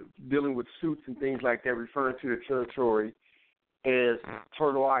with suits and things like that, referring to the territory as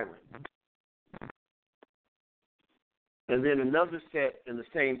Turtle Island. And then another set in the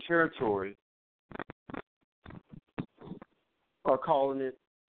same territory are calling it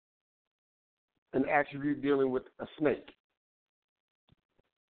an attribute dealing with a snake.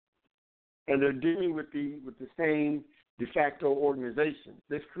 And they're dealing with the same de facto organization.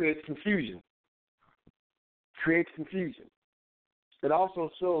 This creates confusion. It also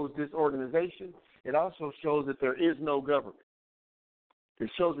shows disorganization. It also shows that there is no government. It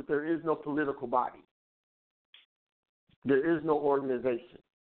shows that there is no political body. There is no organization.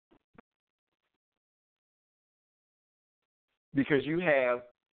 Because you have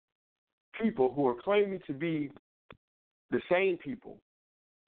people who are claiming to be the same people,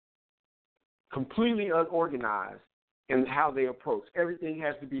 completely unorganized in how they approach. Everything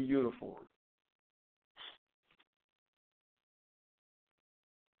has to be uniform.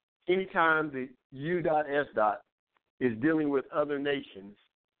 Anytime the U.S. is dealing with other nations,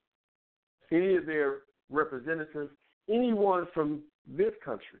 any of their representatives, anyone from this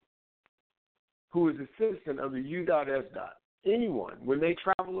country who is a citizen of the U.S., anyone, when they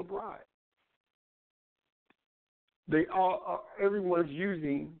travel abroad, everyone's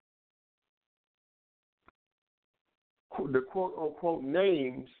using the quote-unquote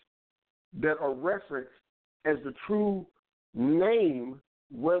names that are referenced as the true name.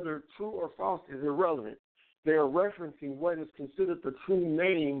 Whether true or false is irrelevant. They are referencing what is considered the true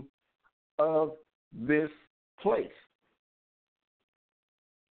name of this place.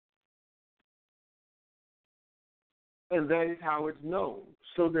 And that is how it's known.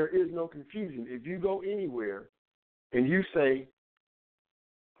 So there is no confusion. If you go anywhere and you say,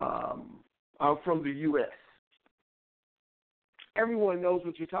 I'm from the U.S., everyone knows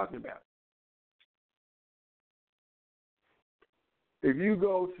what you're talking about. If you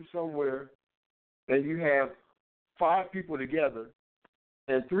go to somewhere and you have 5 people together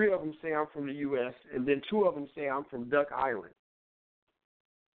and 3 of them say I'm from the U.S. and then 2 of them say I'm from Duck Island,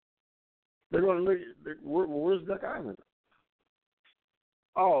 They're going to look. Where's Duck Island?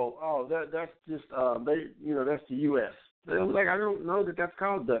 That's just that's the U.S. They're like, I don't know that that's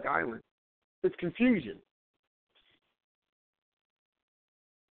called Duck Island. It's confusion.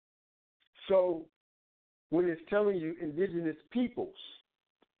 So when it's telling you indigenous peoples,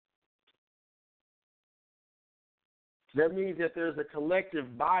 that means that there's a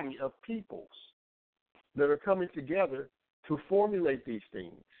collective body of peoples that are coming together to formulate these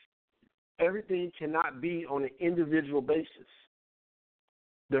things. Everything cannot be on an individual basis.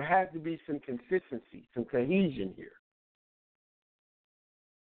 There has to be some consistency, some cohesion here.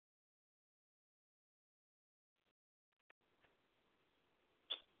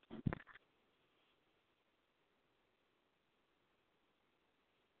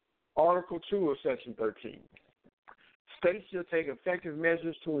 Article 2 of Section 13. States shall take effective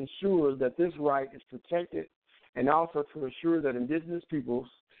measures to ensure that this right is protected and also to ensure that indigenous peoples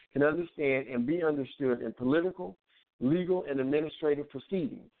can understand and be understood in political, legal, and administrative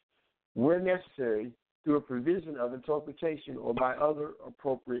proceedings, where necessary, through a provision of interpretation or by other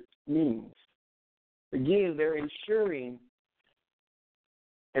appropriate means. Again, they're ensuring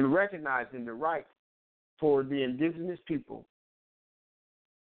and recognizing the right for the indigenous people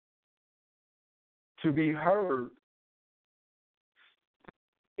to be heard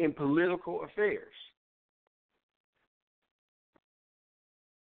in political affairs.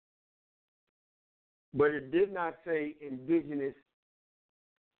 But it did not say indigenous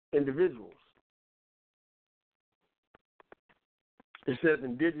individuals. It says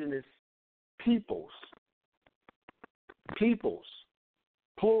indigenous peoples. Peoples,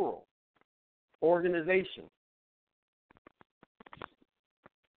 plural, organization.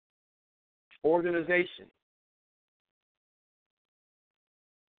 Organization.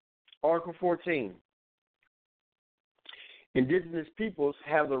 Article 14. Indigenous peoples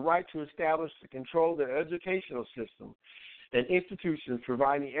have the right to establish and control their educational system and institutions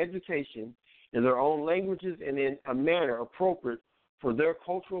providing education in their own languages and in a manner appropriate for their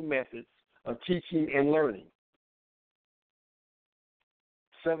cultural methods of teaching and learning.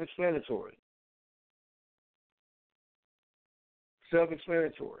 Self-explanatory.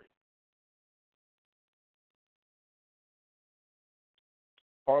 Self-explanatory.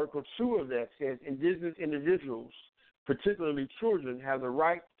 Article 2 of that says indigenous individuals, particularly children, have the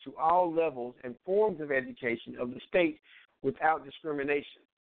right to all levels and forms of education of the state without discrimination.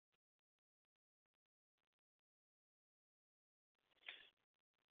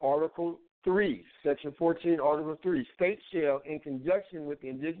 Article 3, Section 14, Article 3, states shall, in conjunction with the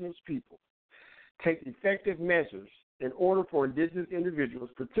indigenous people, take effective measures in order for indigenous individuals,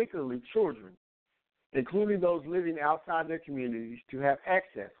 particularly children, including those living outside their communities, to have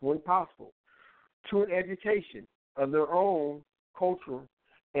access, when possible, to an education of their own culture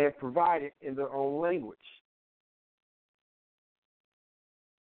and provided in their own language.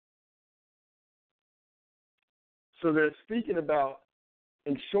 So they're speaking about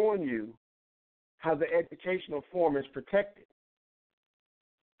and showing you how the educational form is protected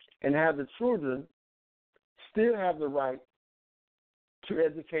and how the children still have the right to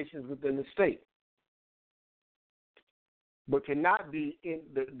education within the state, but cannot be in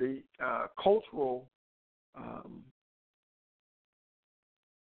the cultural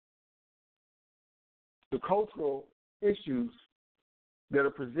issues that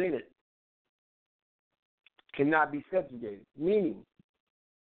are presented cannot be subjugated, meaning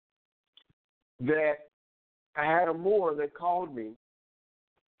that I had a Moor that called me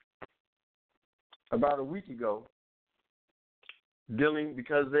about a week ago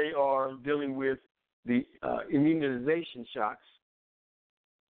because they are dealing with the immunization shots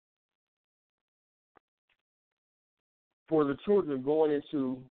for the children going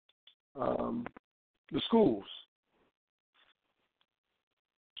into the schools.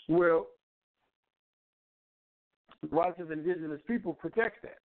 Well, the rights of indigenous people protect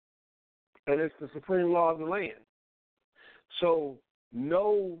that, and it's the supreme law of the land. So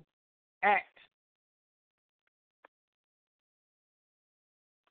no act,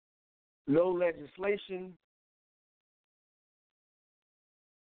 no legislation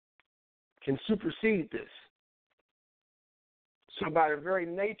can supersede this. So by the very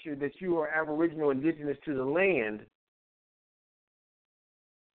nature that you are Aboriginal, indigenous to the land,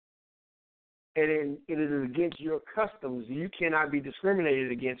 and it is against your customs, you cannot be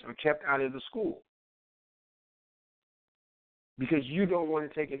discriminated against or kept out of the school because you don't want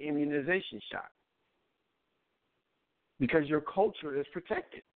to take an immunization shot because your culture is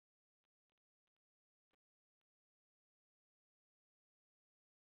protected.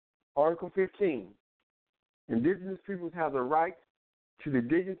 Article 15. Indigenous peoples have the right to the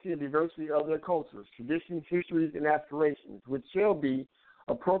dignity and diversity of their cultures, traditions, histories, and aspirations, which shall be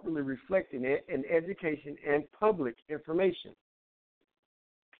appropriately reflected in education and public information.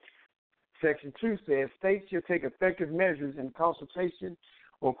 Section 2 says, states shall take effective measures in consultation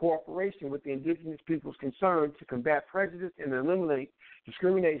or cooperation with the indigenous peoples concerned to combat prejudice and eliminate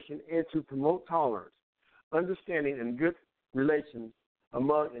discrimination and to promote tolerance, understanding, and good relations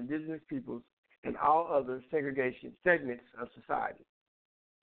among indigenous peoples and all other segregation segments of society.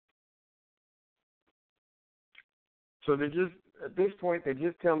 So at this point, they're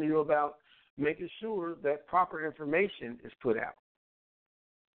just telling you about making sure that proper information is put out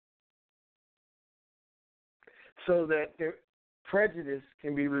so that their prejudice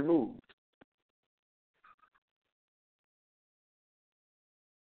can be removed.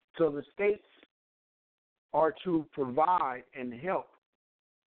 So the states are to provide and help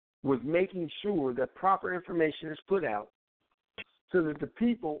with making sure that proper information is put out so that the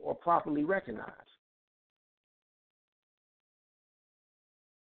people are properly recognized.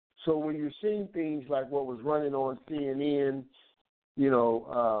 So when you're seeing things like what was running on CNN,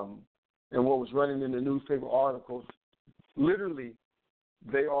 and what was running in the newspaper articles, literally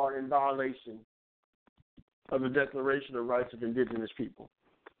they are in violation of the Declaration of Rights of Indigenous People.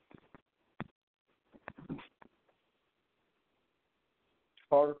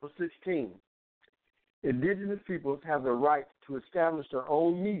 Article 16. Indigenous peoples have the right to establish their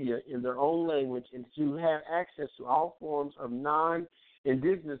own media in their own language and to have access to all forms of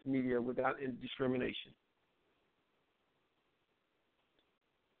non-indigenous media without discrimination.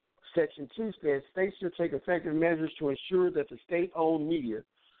 Section 2 says states should take effective measures to ensure that the state-owned media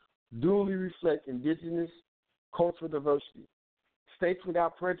duly reflect indigenous cultural diversity. States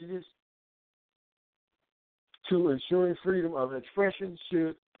without prejudice to ensuring freedom of expression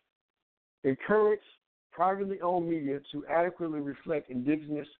should encourage privately owned media to adequately reflect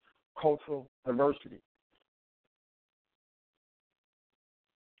indigenous cultural diversity.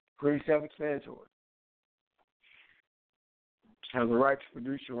 Pretty self-explanatory. Have the right to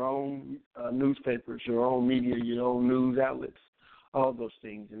produce your own newspapers, your own media, your own news outlets, all those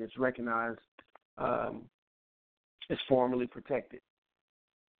things, and it's recognized as formally protected.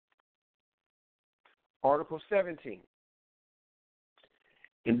 Article 17.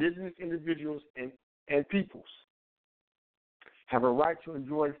 Indigenous individuals and peoples have a right to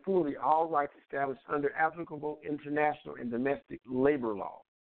enjoy fully all rights established under applicable international and domestic labor law.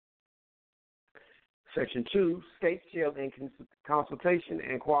 Section 2, states shall, in consultation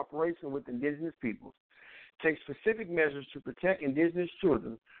and cooperation with indigenous peoples, take specific measures to protect indigenous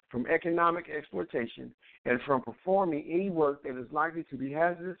children from economic exploitation and from performing any work that is likely to be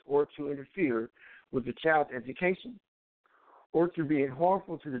hazardous or to interfere with the child's education or to be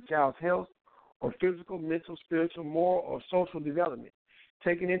harmful to the child's health or physical, mental, spiritual, moral, or social development,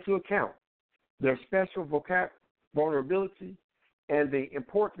 taking into account their special vulnerability and the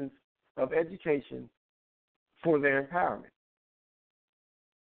importance of education for their empowerment.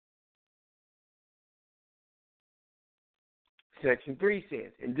 Section 3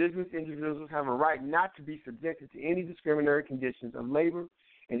 says, indigenous individuals have a right not to be subjected to any discriminatory conditions of labor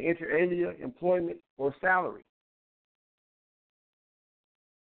and inter alia employment or salary.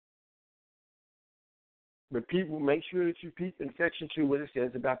 But people, make sure that you peep in Section 2 what it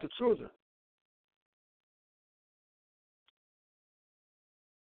says about the children.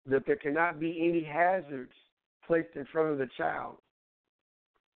 That there cannot be any hazards placed in front of the child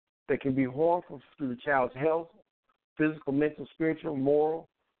that can be harmful to the child's health, physical, mental, spiritual, moral,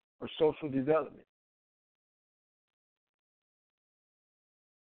 or social development.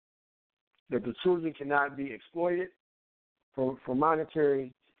 That the children cannot be exploited for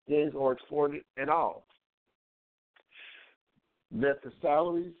monetary gains or exploited at all. That the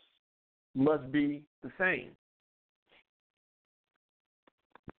salaries must be the same.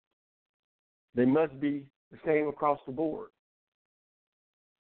 They must be the same across the board.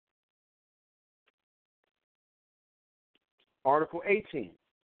 Article 18.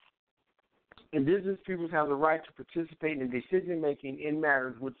 Indigenous peoples have the right to participate in decision-making in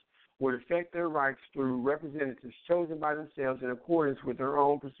matters which would affect their rights through representatives chosen by themselves in accordance with their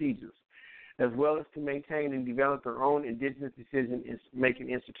own procedures, as well as to maintain and develop their own indigenous decision-making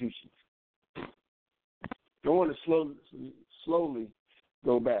institutions. I want to slowly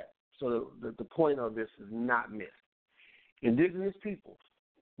go back so that the point of this is not missed. Indigenous peoples,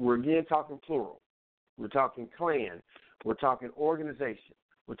 we're again talking plural. We're talking clan. We're talking organization.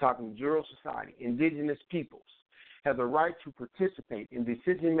 We're talking jural society. Indigenous peoples have the right to participate in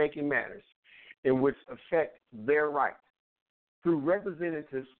decision-making matters in which affect their rights through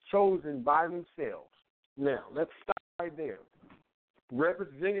representatives chosen by themselves. Now, let's stop right there.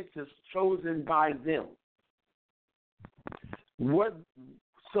 representatives chosen by them.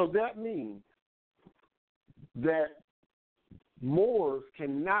 So that means that Moors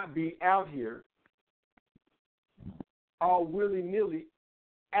cannot be out here all willy-nilly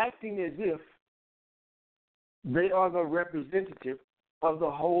acting as if they are the representative of the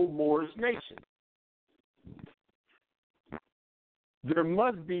whole Moorish nation. There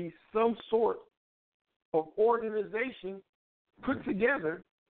must be some sort of organization put together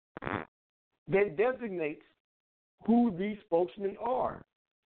that designates who these spokesmen are.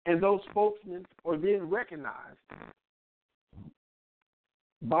 And those spokesmen are then recognized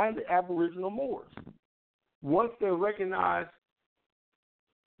by the Aboriginal Moors. Once they're recognized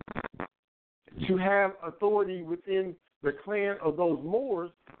to have authority within the clan of those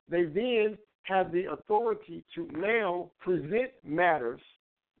Moors, they then have the authority to now present matters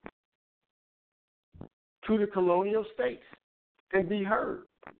to the colonial states and be heard.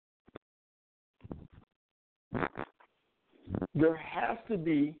 There has to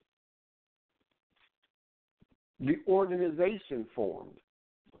be the organization formed.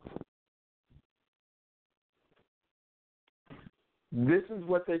 This is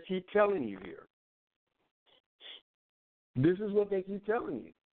what they keep telling you here. This is what they keep telling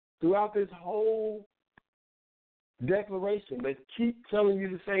you. Throughout this whole declaration, they keep telling you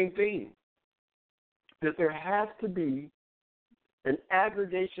the same thing. That there has to be an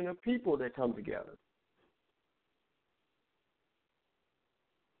aggregation of people that come together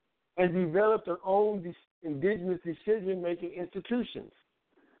and develop their own indigenous decision-making institutions.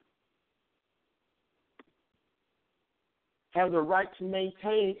 Have the right to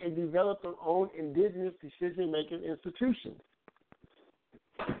maintain and develop their own indigenous decision-making institutions.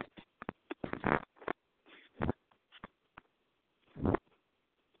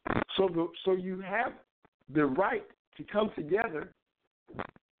 So you have the right to come together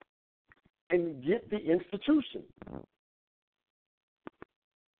and get the institution.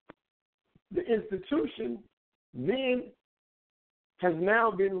 The institution then has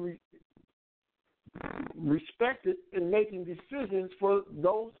now been respected in making decisions for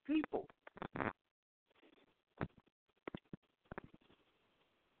those people.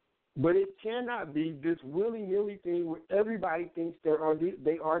 But it cannot be this willy-nilly thing where everybody thinks they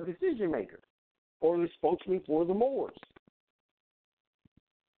are decision makers or the spokesman for the Moors.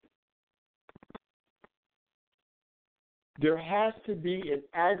 There has to be an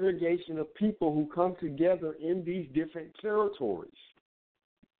aggregation of people who come together in these different territories.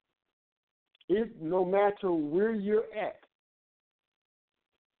 If no matter where you're at,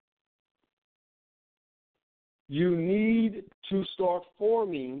 you need to start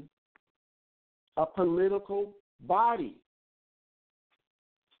forming a political body.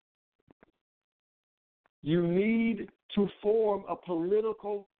 You need to form a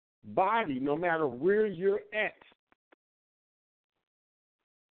political body no matter where you're at.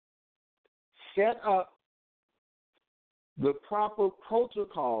 Set up the proper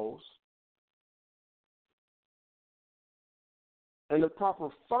protocols and the proper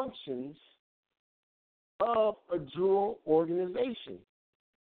functions of a dual organization,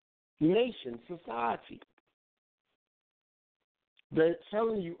 nation, society. They're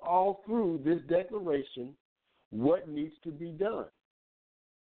telling you all through this declaration what needs to be done.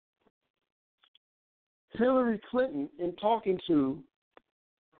 Hillary Clinton, in talking to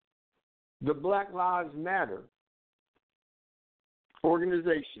the Black Lives Matter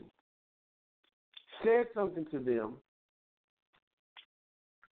organization, said something to them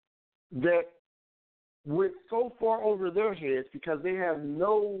that went so far over their heads because they have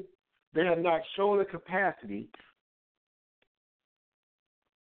not shown the capacity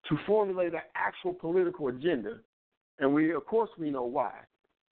to formulate an actual political agenda, and we know why.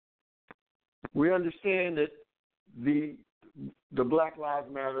 We understand that the Black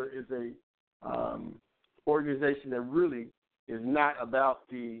Lives Matter is a organization that really is not about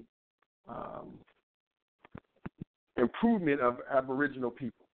the improvement of Aboriginal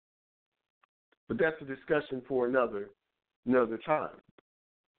people. But that's a discussion for another time.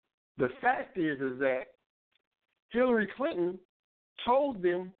 The fact is that Hillary Clinton told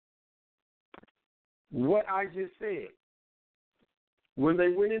them what I just said. When they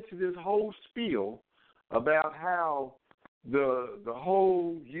went into this whole spiel about how the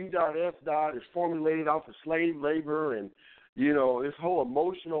whole U.S. is formulated off of slave labor and, this whole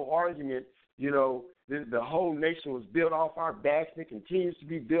emotional argument, the whole nation was built off our backs and it continues to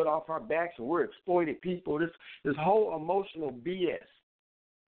be built off our backs and we're exploited people, this whole emotional BS.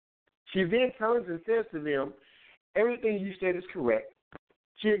 She then turns and says to them, everything you said is correct.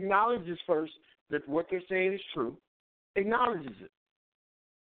 She acknowledges first that what they're saying is true, acknowledges it.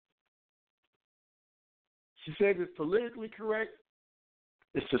 She says it's politically correct,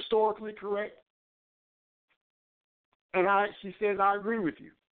 it's historically correct, and she says, I agree with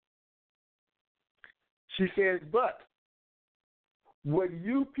you. She says, but what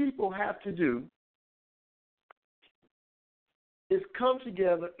you people have to do is come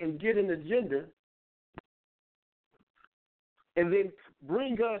together and get an agenda and then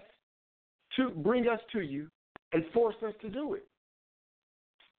bring us to you and force us to do it.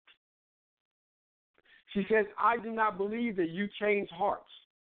 She says, I do not believe that you change hearts.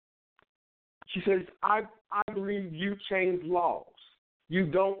 She says, I believe you change laws. You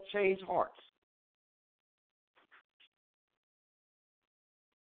don't change hearts.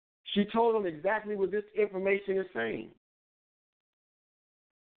 She told them exactly what this information is saying.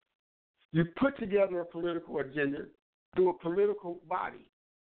 You put together a political agenda through a political body.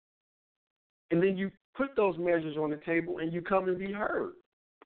 And then you put those measures on the table and you come and be heard.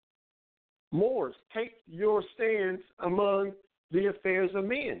 Moors, take your stance among the affairs of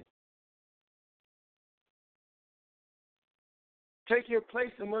men. Take your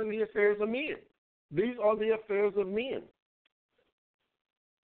place among the affairs of men. These are the affairs of men.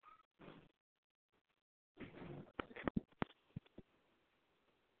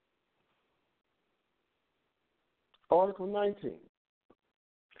 Article 19.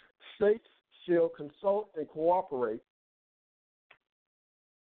 States shall consult and cooperate.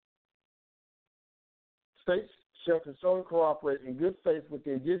 States shall consult and cooperate in good faith with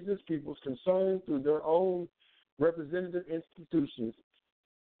the indigenous peoples concerned through their own representative institutions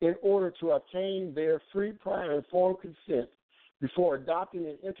in order to obtain their free, prior, and informed consent before adopting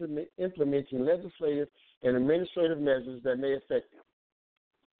and implementing legislative and administrative measures that may affect them.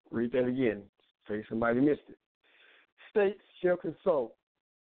 Read that again, in case somebody missed it. States shall consult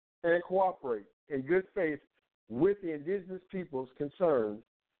and cooperate in good faith with the indigenous peoples concerned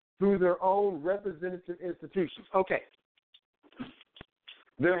through their own representative institutions. Okay.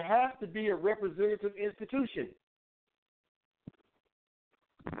 There has to be a representative institution.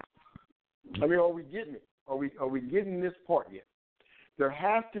 I mean, are we getting it? Are we getting this part yet? There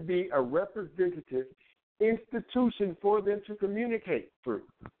has to be a representative institution for them to communicate through.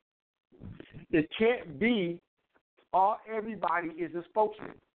 It can't be everybody is a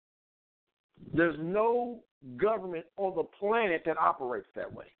spokesman. There's no government on the planet that operates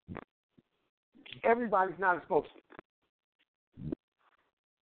that way. Everybody's not a spokesman.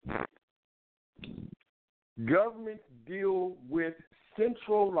 Governments deal with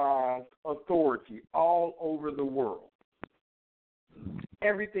centralized authority all over the world.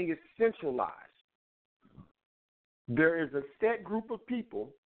 Everything is centralized. There is a set group of people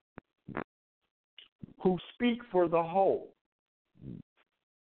who speak for the whole.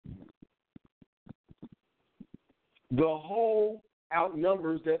 The whole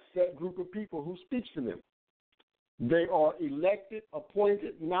outnumbers that set group of people who speaks for them. They are elected,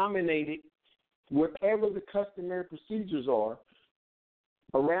 appointed, nominated, whatever the customary procedures are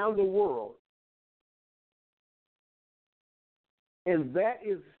around the world. And that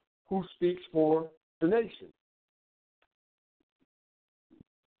is who speaks for the nation.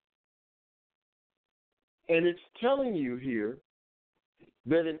 And it's telling you here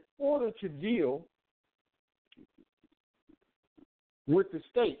that in order to deal with the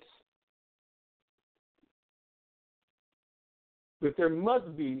states, that there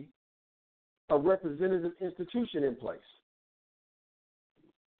must be a representative institution in place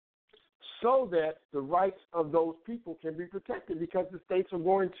so that the rights of those people can be protected, because the states are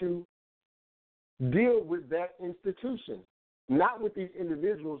going to deal with that institution, not with these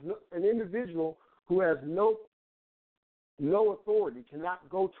individuals. An individual who has no authority cannot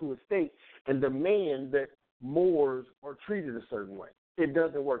go to a state and demand that Moors are treated a certain way. It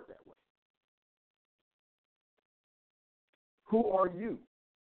doesn't work that way. Who are you?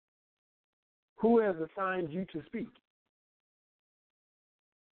 Who has assigned you to speak?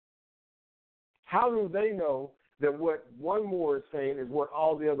 How do they know that what one Moor is saying is what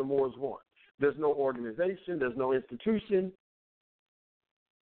all the other Moors want? There's no organization. There's no institution.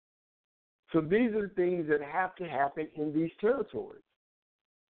 So these are the things that have to happen in these territories.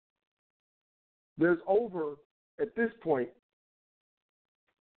 There's over, at this point,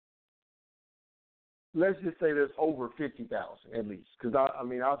 let's just say there's over 50,000 at least, because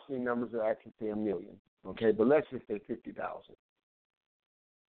I've seen numbers that actually say 1 million, okay, but let's just say 50,000.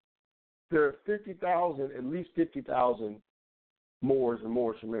 There are 50,000, at least 50,000 Moors and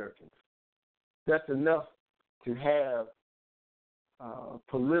Moorish Americans. That's enough to have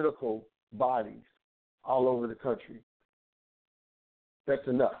political bodies all over the country. That's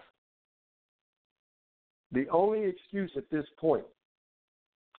enough. The only excuse at this point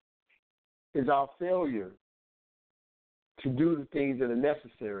is our failure to do the things that are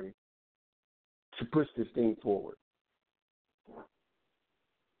necessary to push this thing forward.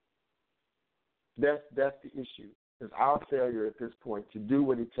 That's the issue. It's our failure at this point to do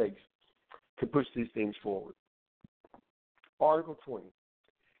what it takes to push these things forward. Article 20.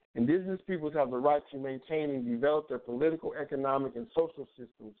 Indigenous peoples have the right to maintain and develop their political, economic, and social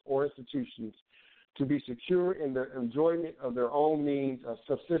systems or institutions to be secure in the enjoyment of their own means of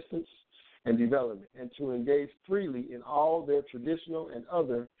subsistence and development, and to engage freely in all their traditional and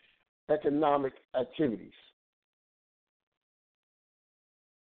other economic activities.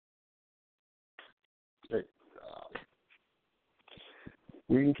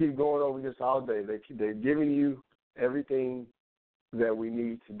 We can keep going over this all day. They're giving you everything that we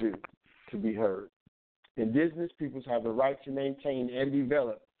need to do to be heard. Indigenous peoples have the right to maintain and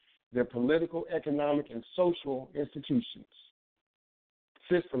develop their political, economic, and social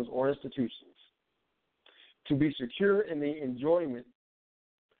systems or institutions, to be secure in the enjoyment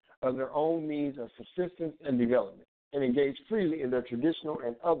of their own means of subsistence and development, and engage freely in their traditional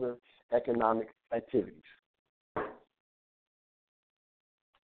and other economic activities.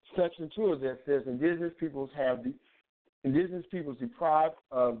 Section 2 of that says indigenous peoples deprived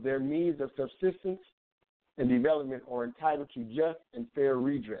of their means of subsistence and development are entitled to just and fair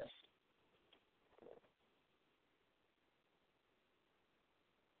redress.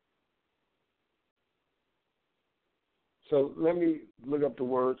 So let me look up the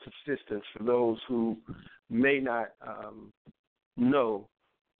word subsistence for those who may not know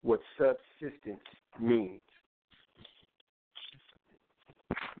what subsistence means.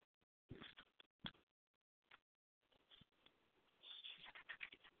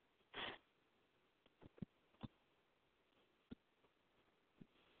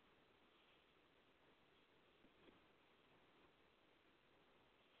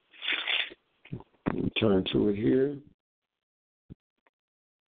 Turn to it here.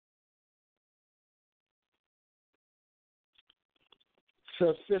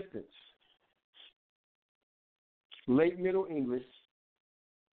 Subsistence. Late Middle English,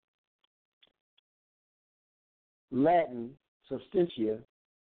 Latin, substantia,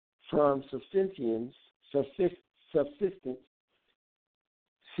 from subsistence,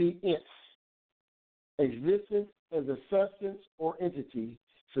 c-ence. Existence as a substance or entity,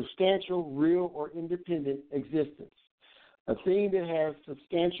 substantial, real, or independent existence. A thing that has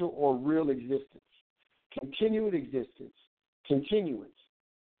substantial or real existence. Continued existence, continuance.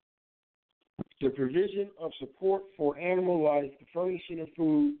 The provision of support for animal life, the furnishing of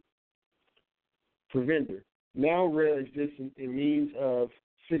food, provender. Now rare existence in means of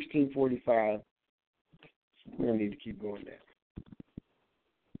 1645. We don't need to keep going there.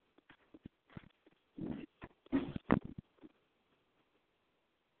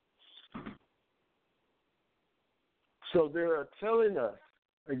 So they're telling us,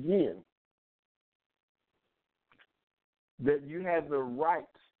 again, that you have the right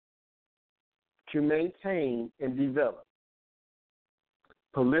to maintain and develop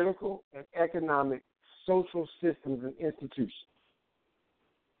political and economic, social systems and institutions,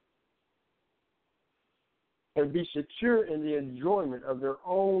 and be secure in the enjoyment of their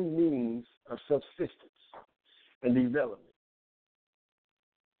own means of subsistence and development.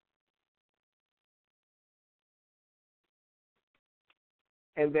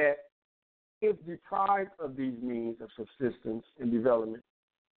 And that if deprived of these means of subsistence and development,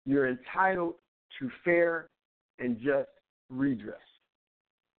 you're entitled to fair and just redress.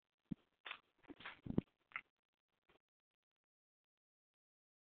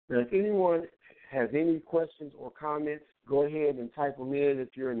 Now, if anyone has any questions or comments, go ahead and type them in if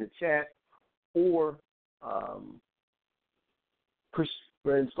you're in the chat, or go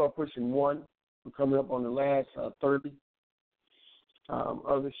ahead and start pushing one. We're coming up on the last 30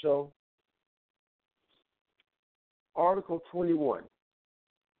 of the show. Article 21.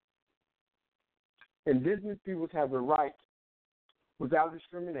 Indigenous peoples have the right, without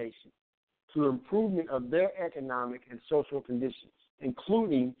discrimination, to improvement of their economic and social conditions,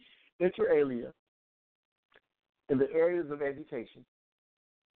 including inter alia in the areas of education,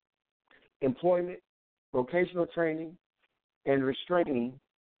 employment, vocational training, and restraining,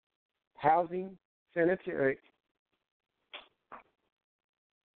 housing,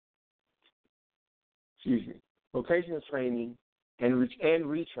 vocational training and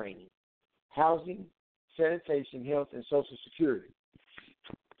retraining, housing, sanitation, health, and social security.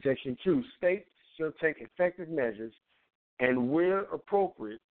 Section 2, states shall take effective measures and, where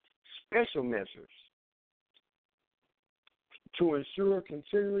appropriate, special measures to ensure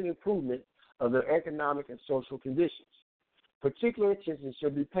continuing improvement of their economic and social conditions. Particular attention shall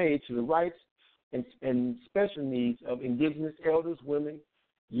be paid to the rights and special needs of indigenous elders, women,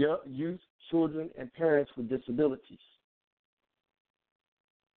 youth, children, and parents with disabilities.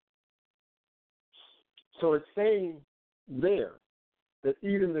 So it's saying there that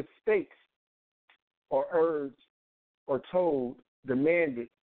even the states are urged or told, demanded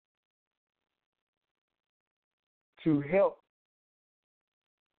to help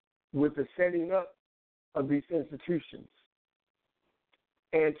with the setting up of these institutions,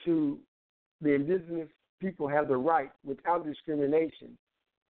 and to the indigenous people have the right, without discrimination,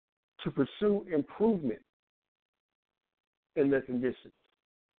 to pursue improvement in their conditions,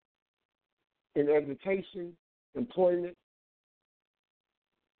 in education, employment,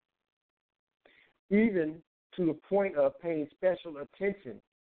 even to the point of paying special attention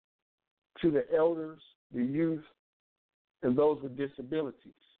to the elders, the youth, and those with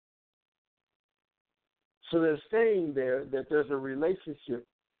disabilities. So they're saying there that there's a relationship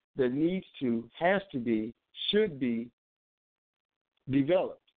that needs to, has to be, should be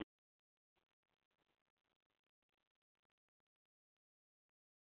developed.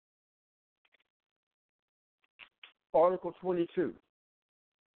 Article 22.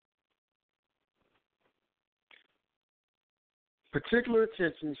 Particular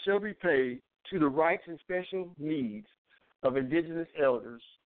attention shall be paid to the rights and special needs of indigenous elders,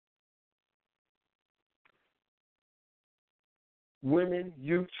 women,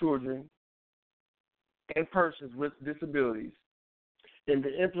 youth, children, and persons with disabilities in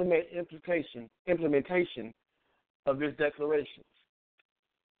the implementation of this declaration.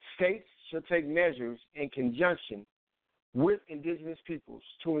 States shall take measures in conjunction with indigenous peoples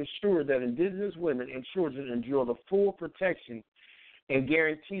to ensure that indigenous women and children enjoy the full protection and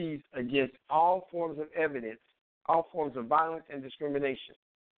guarantees against all forms of evidence, all forms of violence and discrimination.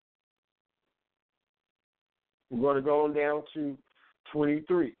 We're going to go on down to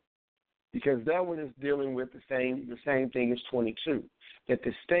 23, because that one is dealing with the same thing as 22, that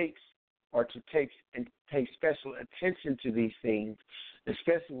the states are to take special attention to these things,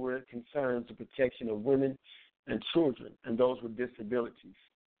 especially where it concerns the protection of women and children and those with disabilities.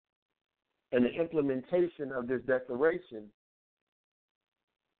 And the implementation of this declaration,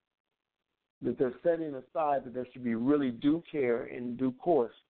 that they're setting aside that there should be really due care and due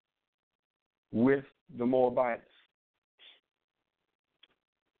course with the Moabites.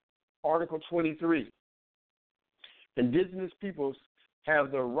 Article 23. Indigenous peoples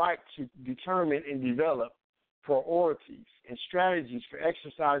have the right to determine and develop priorities and strategies for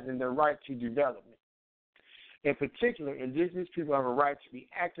exercising their right to development. In particular, indigenous people have a right to be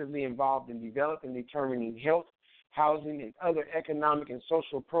actively involved in developing and determining health, housing, and other economic and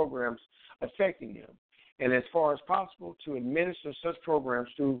social programs affecting them, and as far as possible, to administer such programs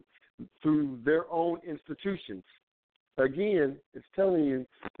through their own institutions. Again, it's telling you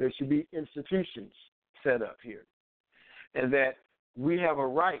there should be institutions set up here, and that we have a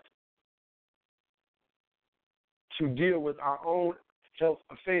right to deal with our own health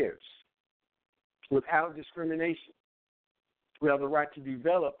affairs without discrimination. We have the right to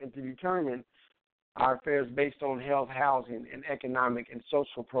develop and to determine our affairs based on health, housing, and economic and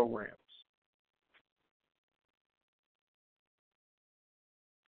social programs.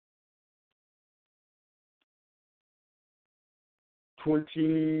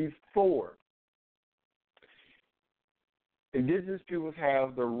 (24) Indigenous peoples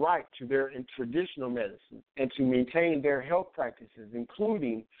have the right to their traditional medicine and to maintain their health practices,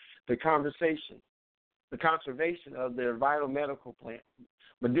 including the conservation of their vital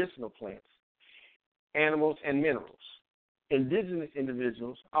medicinal plants, animals, and minerals. Indigenous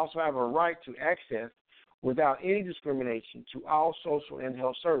individuals also have a right to access, without any discrimination, to all social and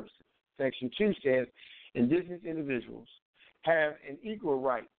health services. Section 2 says indigenous individuals have an equal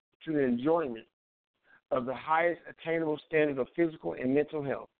right to the enjoyment of the highest attainable standard of physical and mental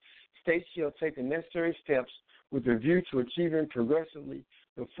health. States shall take the necessary steps with a view to achieving progressively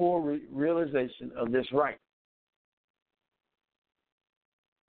the full realization of this right.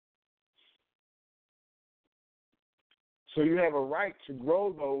 So you have a right to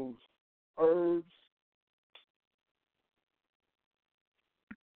grow those herbs,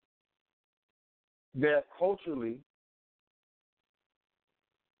 that culturally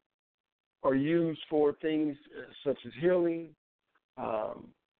are used for things such as healing,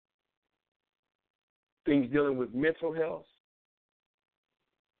 things dealing with mental health,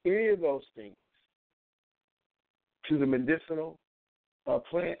 any of those things, to the medicinal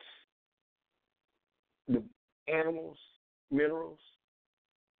plants, the animals, minerals.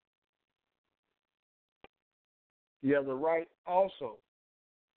 You have the right also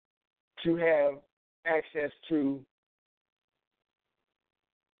to have access to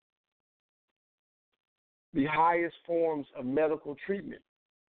the highest forms of medical treatment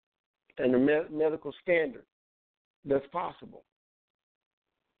and the medical standard that's possible.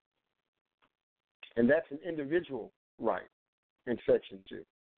 And that's an individual right in Section 2.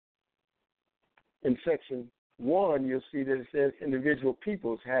 In Section 1, you'll see that it says individual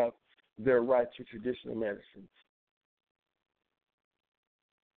peoples have their right to traditional medicines.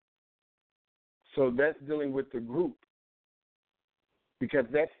 So that's dealing with the group, because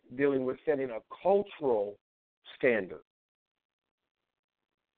that's dealing with setting a cultural standard.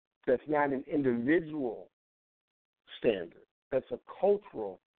 That's not an individual standard. That's a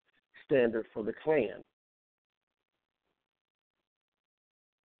cultural standard for the clan.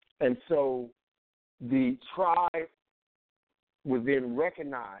 And so the tribe would then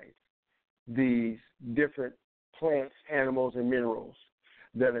recognize these different plants, animals, and minerals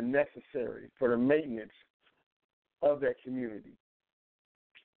that are necessary for the maintenance of that community.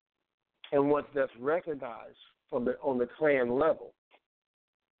 And once that's recognized on the clan level,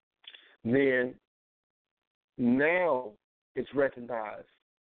 then now it's recognized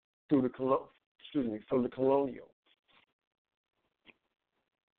through from the colonial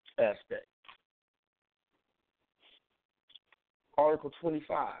aspect. Article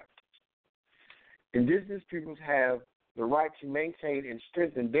 25. Indigenous peoples have the right to maintain and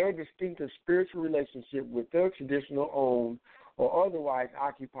strengthen their distinctive spiritual relationship with their traditional owned or otherwise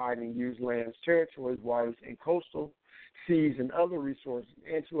occupied and used lands, territories, waters, and coastal seas and other resources,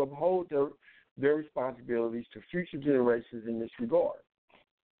 and to uphold their responsibilities to future generations in this regard.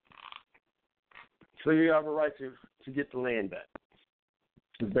 So you have a right to get the land back.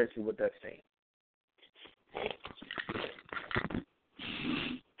 Is basically what that's saying.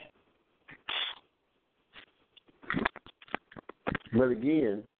 But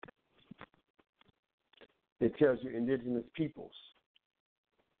again, it tells you indigenous peoples.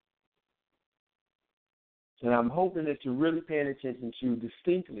 And I'm hoping that you're really paying attention to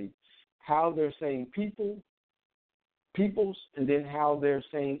distinctly how they're saying peoples, and then how they're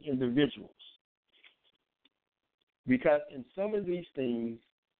saying individuals. Because in some of these things,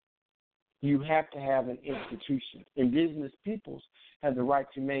 you have to have an institution. Indigenous peoples have the right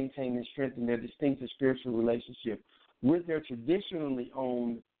to maintain and strengthen their distinctive spiritual relationship with their traditionally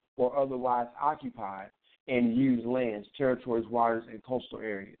owned or otherwise occupied and used lands, territories, waters, and coastal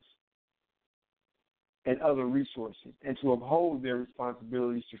areas, and other resources, and to uphold their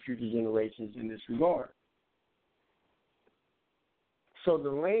responsibilities to future generations in this regard. So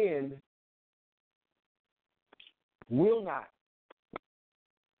the land will not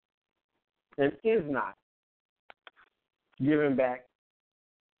and is not given back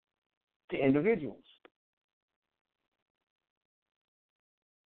to individuals.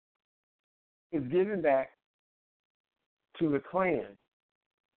 It's given back to the clan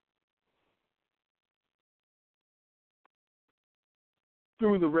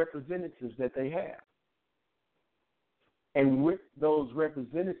through the representatives that they have. And with those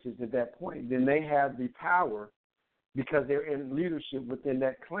representatives at that point, then they have the power, because they're in leadership within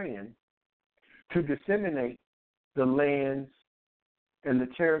that clan, to disseminate the lands and the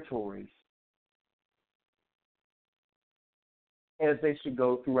territories as they should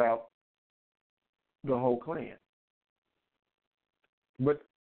go throughout the whole clan. But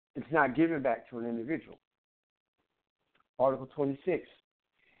it's not given back to an individual. Article 26.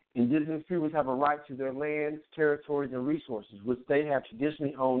 Indigenous peoples have a right to their lands, territories, and resources, which they have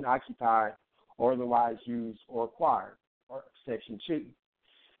traditionally owned, occupied, or otherwise used or acquired. Section 2.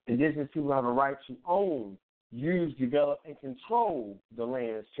 Indigenous people have a right to own, use, develop, and control the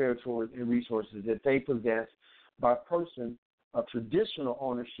lands, territories, and resources that they possess by person of traditional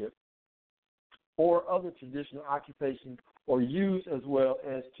ownership or other traditional occupation or use, as well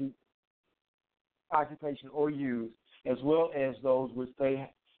as to occupation or use, as well as those which they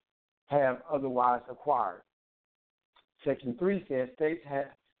have otherwise acquired. Section 3 says states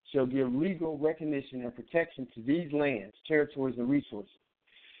shall give legal recognition and protection to these lands, territories, and resources.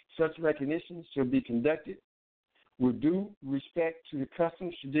 Such recognition shall be conducted with due respect to the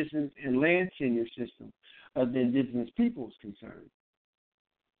customs, traditions, and land tenure system of the indigenous peoples concerned.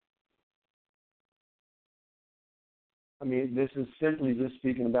 I mean, this is simply just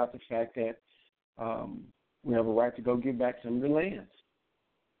speaking about the fact that we have a right to go get back some of the lands.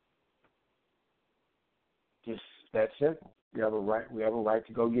 Just that simple. We have a right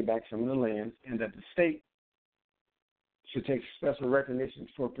to go get back some of the lands, and that the state should take special recognition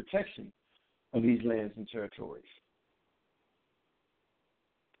for protection of these lands and territories.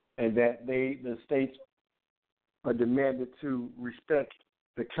 And that the states are demanded to respect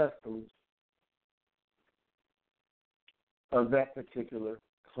the customs of that particular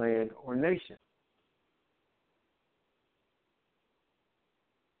clan or nation.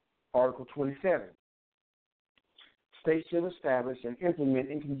 Article 27. States shall establish and implement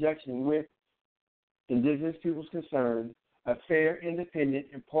in conjunction with indigenous peoples concerned a fair, independent,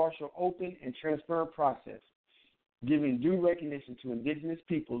 impartial, open, and transparent process, giving due recognition to indigenous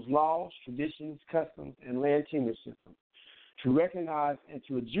peoples' laws, traditions, customs, and land tenure systems, to recognize and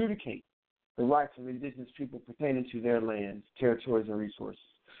to adjudicate the rights of indigenous people pertaining to their lands, territories, and resources,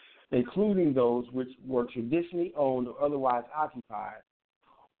 including those which were traditionally owned or otherwise occupied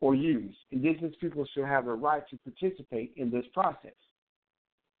or used. Indigenous people shall have a right to participate in this process.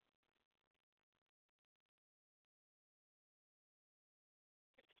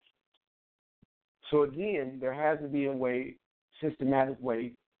 So again, there has to be a way, systematic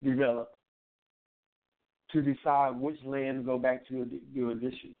way developed to decide which land to go back to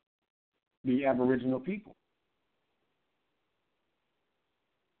the Aboriginal people.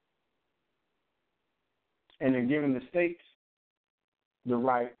 And then giving the states the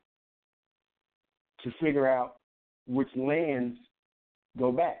right to figure out which lands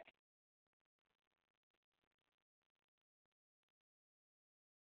go back.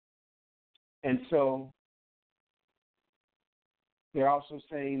 And so they're also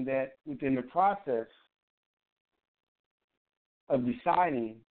saying that within the process of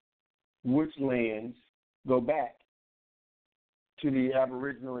deciding which lands go back to the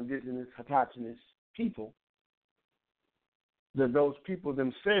Aboriginal, Indigenous, Autochthonous people, that those people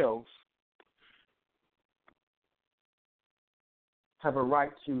themselves have a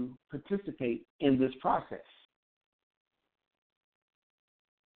right to participate in this process.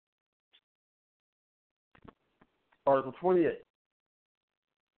 Article 28.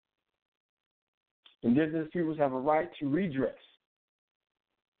 Indigenous peoples have a right to redress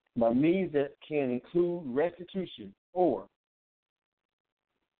by means that can include restitution or,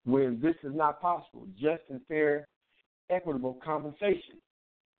 when this is not possible, just and fair, equitable compensation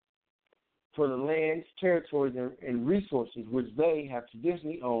for the lands, territories, and resources which they have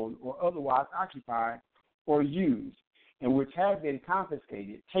traditionally owned or otherwise occupied or used, and which have been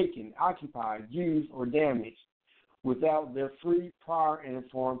confiscated, taken, occupied, used, or damaged without their free, prior, and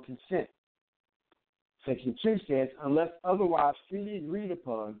informed consent. Section 2 says, unless otherwise freely agreed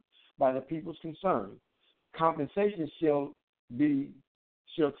upon by the peoples concerned, compensation shall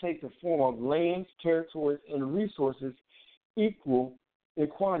take the form of lands, territories, and resources equal in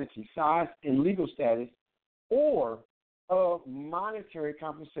quantity, size, and legal status, or of monetary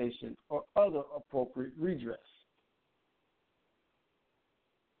compensation or other appropriate redress.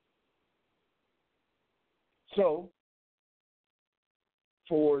 So,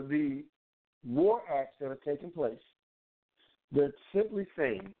 for the war acts that are taking place, they're simply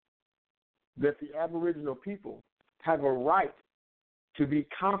saying that the Aboriginal people have a right to be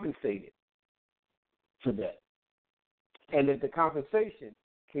compensated for that, and that the compensation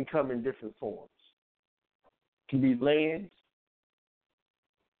can come in different forms. It can be lands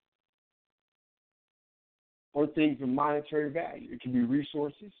or things of monetary value. It can be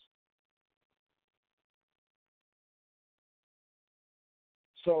resources.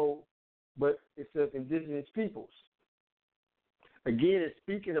 So, but it says indigenous peoples. Again, it's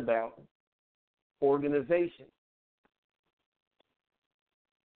speaking about organization.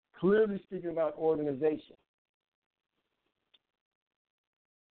 Clearly speaking about organization.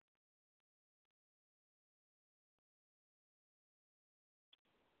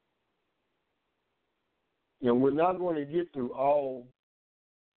 You know, we're not going to get through all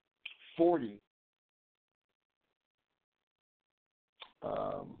 40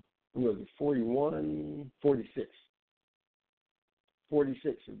 41, 46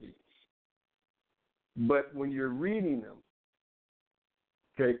 of these. But when you're reading them,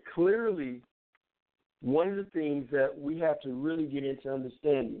 okay, clearly one of the things that we have to really get into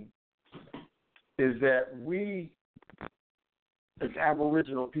understanding is that we, as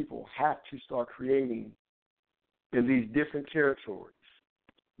Aboriginal people, have to start creating in these different territories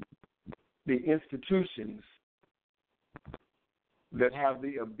the institutions that have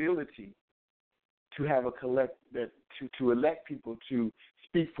the ability to have a to elect people to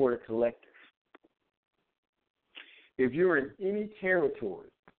speak for the collective. If you're in any territory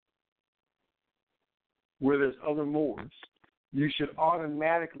where there's other Moors, you should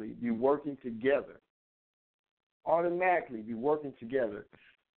automatically be working together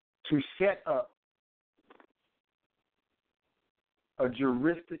to set up a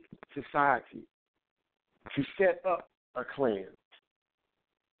juristic society, to set up a clan.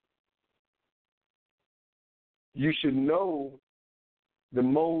 You should know the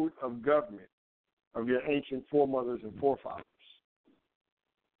mode of government of your ancient foremothers and forefathers.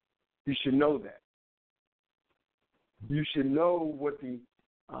 You should know that. You should know what the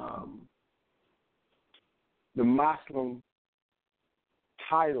the Muslim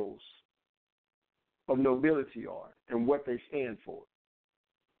titles of nobility are and what they stand for.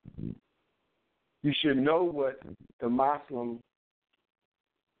 You should know what the Muslim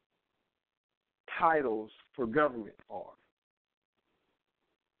titles for government are.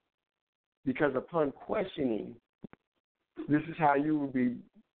 Because upon questioning, this is how you will be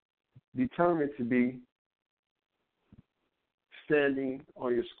determined to be standing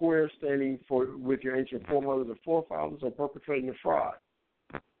on your square, standing with your ancient foremothers or forefathers, or perpetrating a fraud.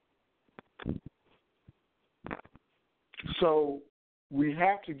 So we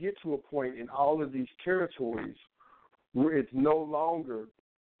have to get to a point in all of these territories where it's no longer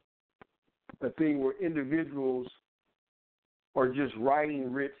a thing where individuals are just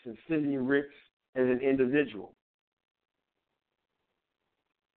writing writs and sending writs as an individual.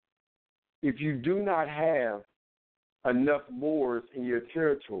 If you do not have enough Moors in your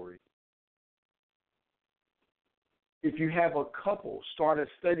territory, if you have a couple, start a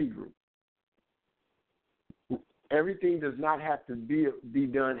study group. Everything does not have to be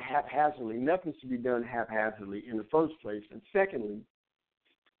done haphazardly. Nothing should be done haphazardly in the first place. And secondly,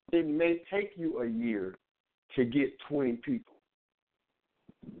 it may take you a year to get 20 people.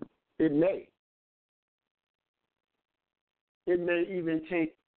 It may. It may even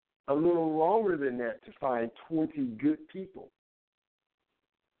take a little longer than that to find 20 good people.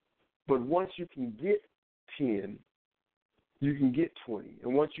 But once you can get 10, you can get 20.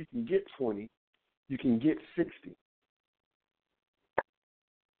 And once you can get 20, you can get 60.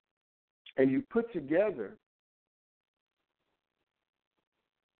 And you put together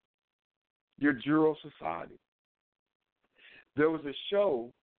your Juro Society. There was a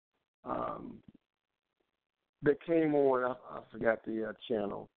show that came on, I forgot the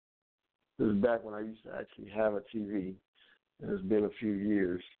channel. This is back when I used to actually have a TV. It's been a few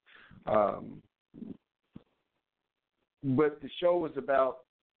years. But the show was about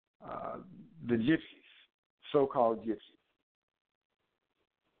the gypsies, so-called gypsies.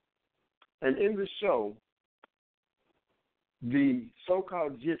 And in the show, the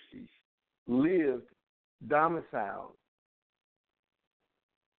so-called gypsies lived domiciled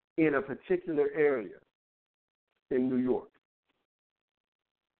in a particular area in New York.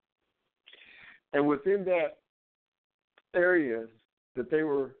 And within that area that they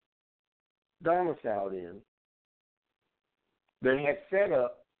were domiciled in, they had set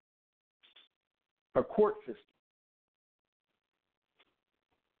up a court system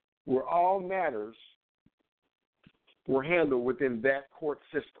where all matters were handled within that court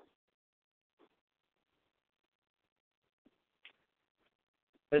system.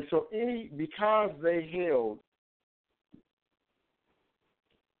 And so because they held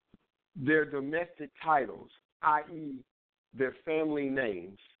their domestic titles, i.e. their family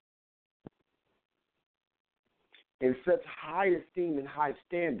names, in such high esteem and high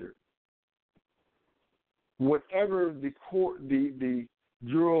standard, whatever the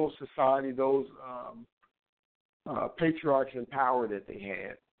Juro Society, those patriarchs in power that they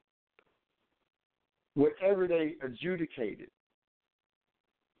had, whatever they adjudicated,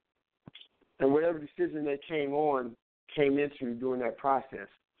 and whatever decision they came into during that process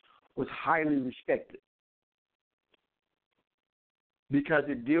was highly respected because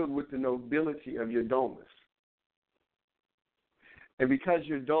it dealt with the nobility of your domus. And because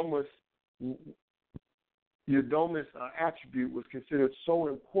your domus attribute was considered so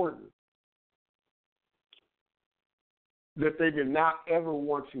important that they did not ever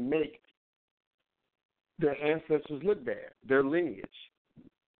want to make their ancestors look bad, their lineage.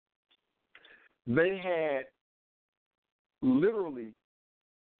 They had literally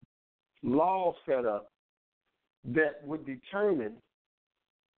laws set up that would determine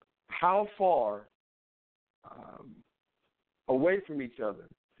how far away from each other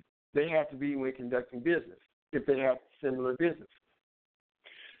they had to be when conducting business, if they had similar business.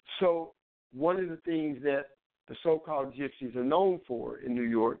 So one of the things that the so-called gypsies are known for in New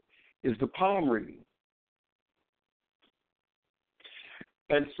York is the palm reading.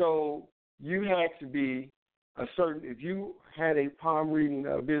 And so you had to be if you had a palm reading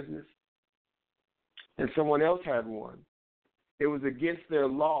business and someone else had one, it was against their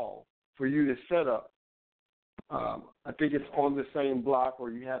law for you to set up. I think it's on the same block,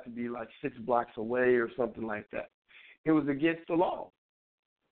 or you have to be like 6 blocks away or something like that. It was against the law.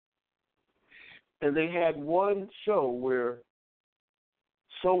 And they had one show where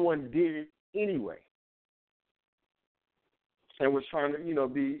someone did it anyway and was trying to,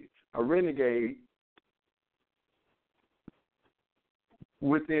 be a renegade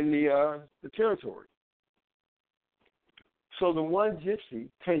within the territory. So the one gypsy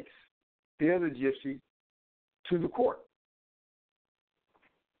takes the other gypsy to the court.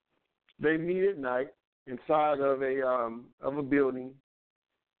 They meet at night inside of a building.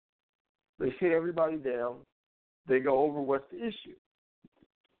 They sit everybody down. They go over what's the issue.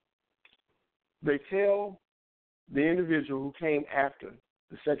 They tell the individual who came after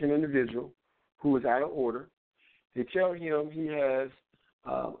the second individual, who was out of order, they tell him he has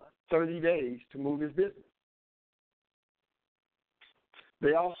 30 days to move his business.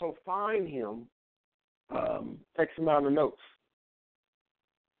 They also fine him X amount of notes.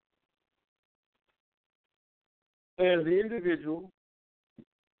 And the individual,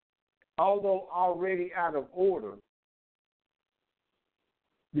 although already out of order,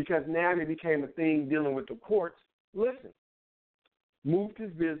 because now it became a thing dealing with the courts, listen, moved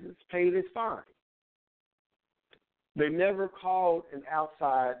his business, paid his fine. They never called an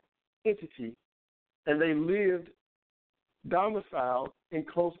outside entity, and they lived domiciled in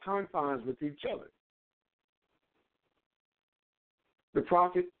close confines with each other. The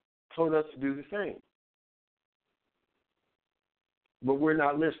prophet told us to do the same. But we're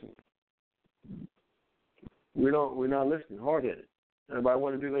not listening. We're not listening, hard-headed. Everybody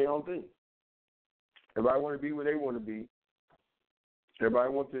want to do their own thing. Everybody want to be where they want to be. Everybody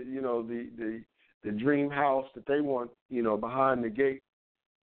wants the dream house that they want, behind the gate,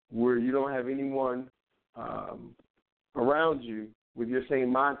 where you don't have anyone around you with your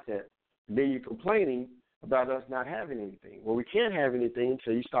same mindset. And then you're complaining about us not having anything. Well, we can't have anything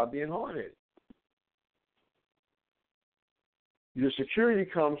until you stop being hard-headed. Your security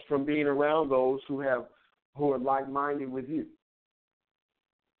comes from being around those who are like-minded with you.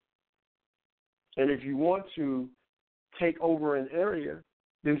 And if you want to take over an area,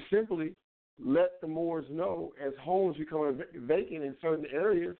 then simply let the Moors know as homes become vacant in certain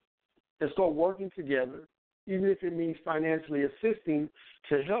areas and start working together, even if it means financially assisting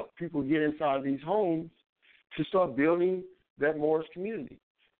to help people get inside these homes to start building that Moorish community.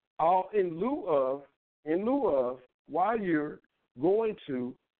 All in lieu of while you're going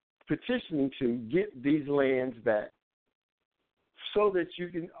to petitioning to get these lands back so that you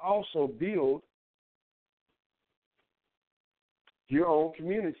can also build your own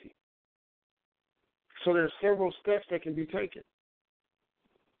community. So there's several steps that can be taken.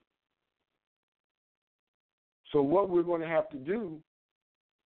 So what we're going to have to do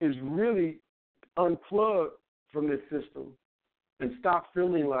is really unplug from this system and stop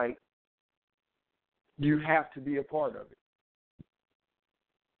feeling like you have to be a part of it.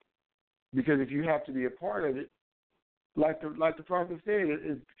 Because if you have to be a part of it, like the prophet said,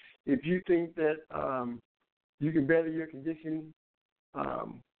 if you think that you can better your condition,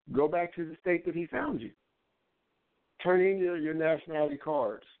 go back to the state that he found you. Turn in your nationality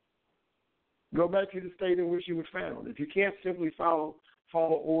cards. Go back to the state in which you were found. If you can't simply follow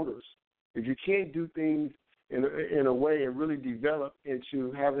orders, if you can't do things in a way and really develop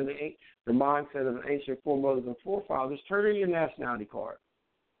into having the mindset of the ancient foremothers and forefathers, turn in your nationality card.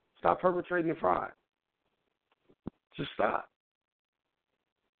 Stop perpetrating the fraud. Just stop.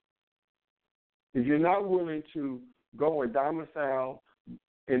 If you're not willing to go and domicile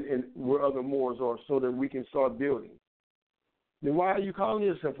in where other Moors are so that we can start building, then why are you calling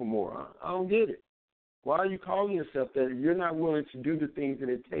yourself a Moor? I don't get it. Why are you calling yourself that if you're not willing to do the things that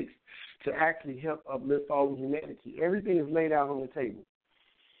it takes to actually help uplift all of humanity? Everything is laid out on the table.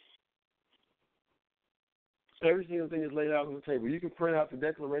 Every single thing is laid out on the table. You can print out the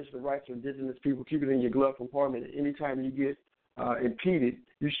Declaration of Rights of Indigenous People, keep it in your glove compartment. Anytime you get impeded,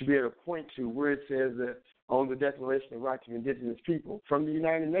 you should be able to point to where it says that on the Declaration of Rights of Indigenous People from the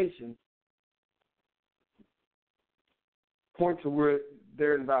United Nations, point to where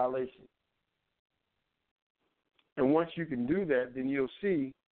they're in violation. And once you can do that, then you'll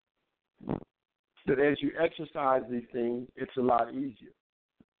see that as you exercise these things, it's a lot easier.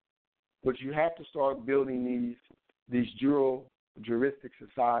 But you have to start building these juristic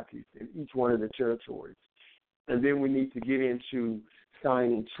societies in each one of the territories. And then we need to get into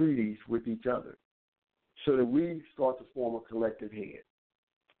signing treaties with each other so that we start to form a collective head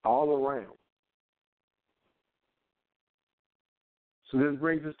all around. So this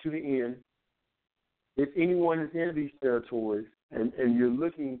brings us to the end. If anyone is in these territories and you're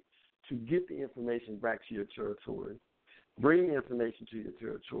looking to get the information back to your territory, bring the information to your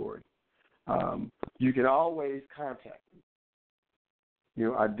territory, you can always contact me.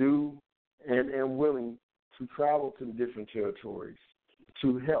 I do and am willing to travel to the different territories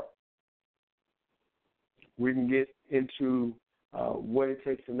to help. We can get into what it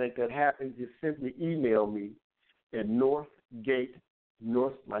takes to make that happen. Just simply email me at northgate,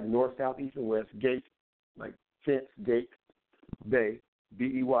 north, like north, south, east, and west, gate, like fence, gate, Bay,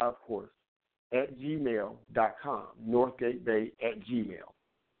 B-E-Y, of course, at gmail.com, northgatebay@gmail.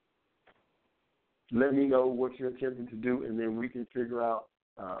 Let me know what you're attempting to do, and then we can figure out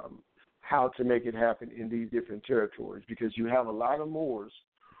how to make it happen in these different territories, because you have a lot of Moors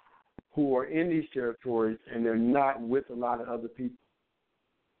who are in these territories, and they're not with a lot of other people.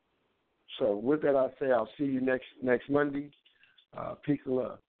 So with that, I say I'll see you next Monday. Peace and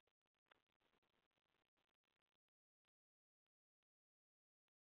love.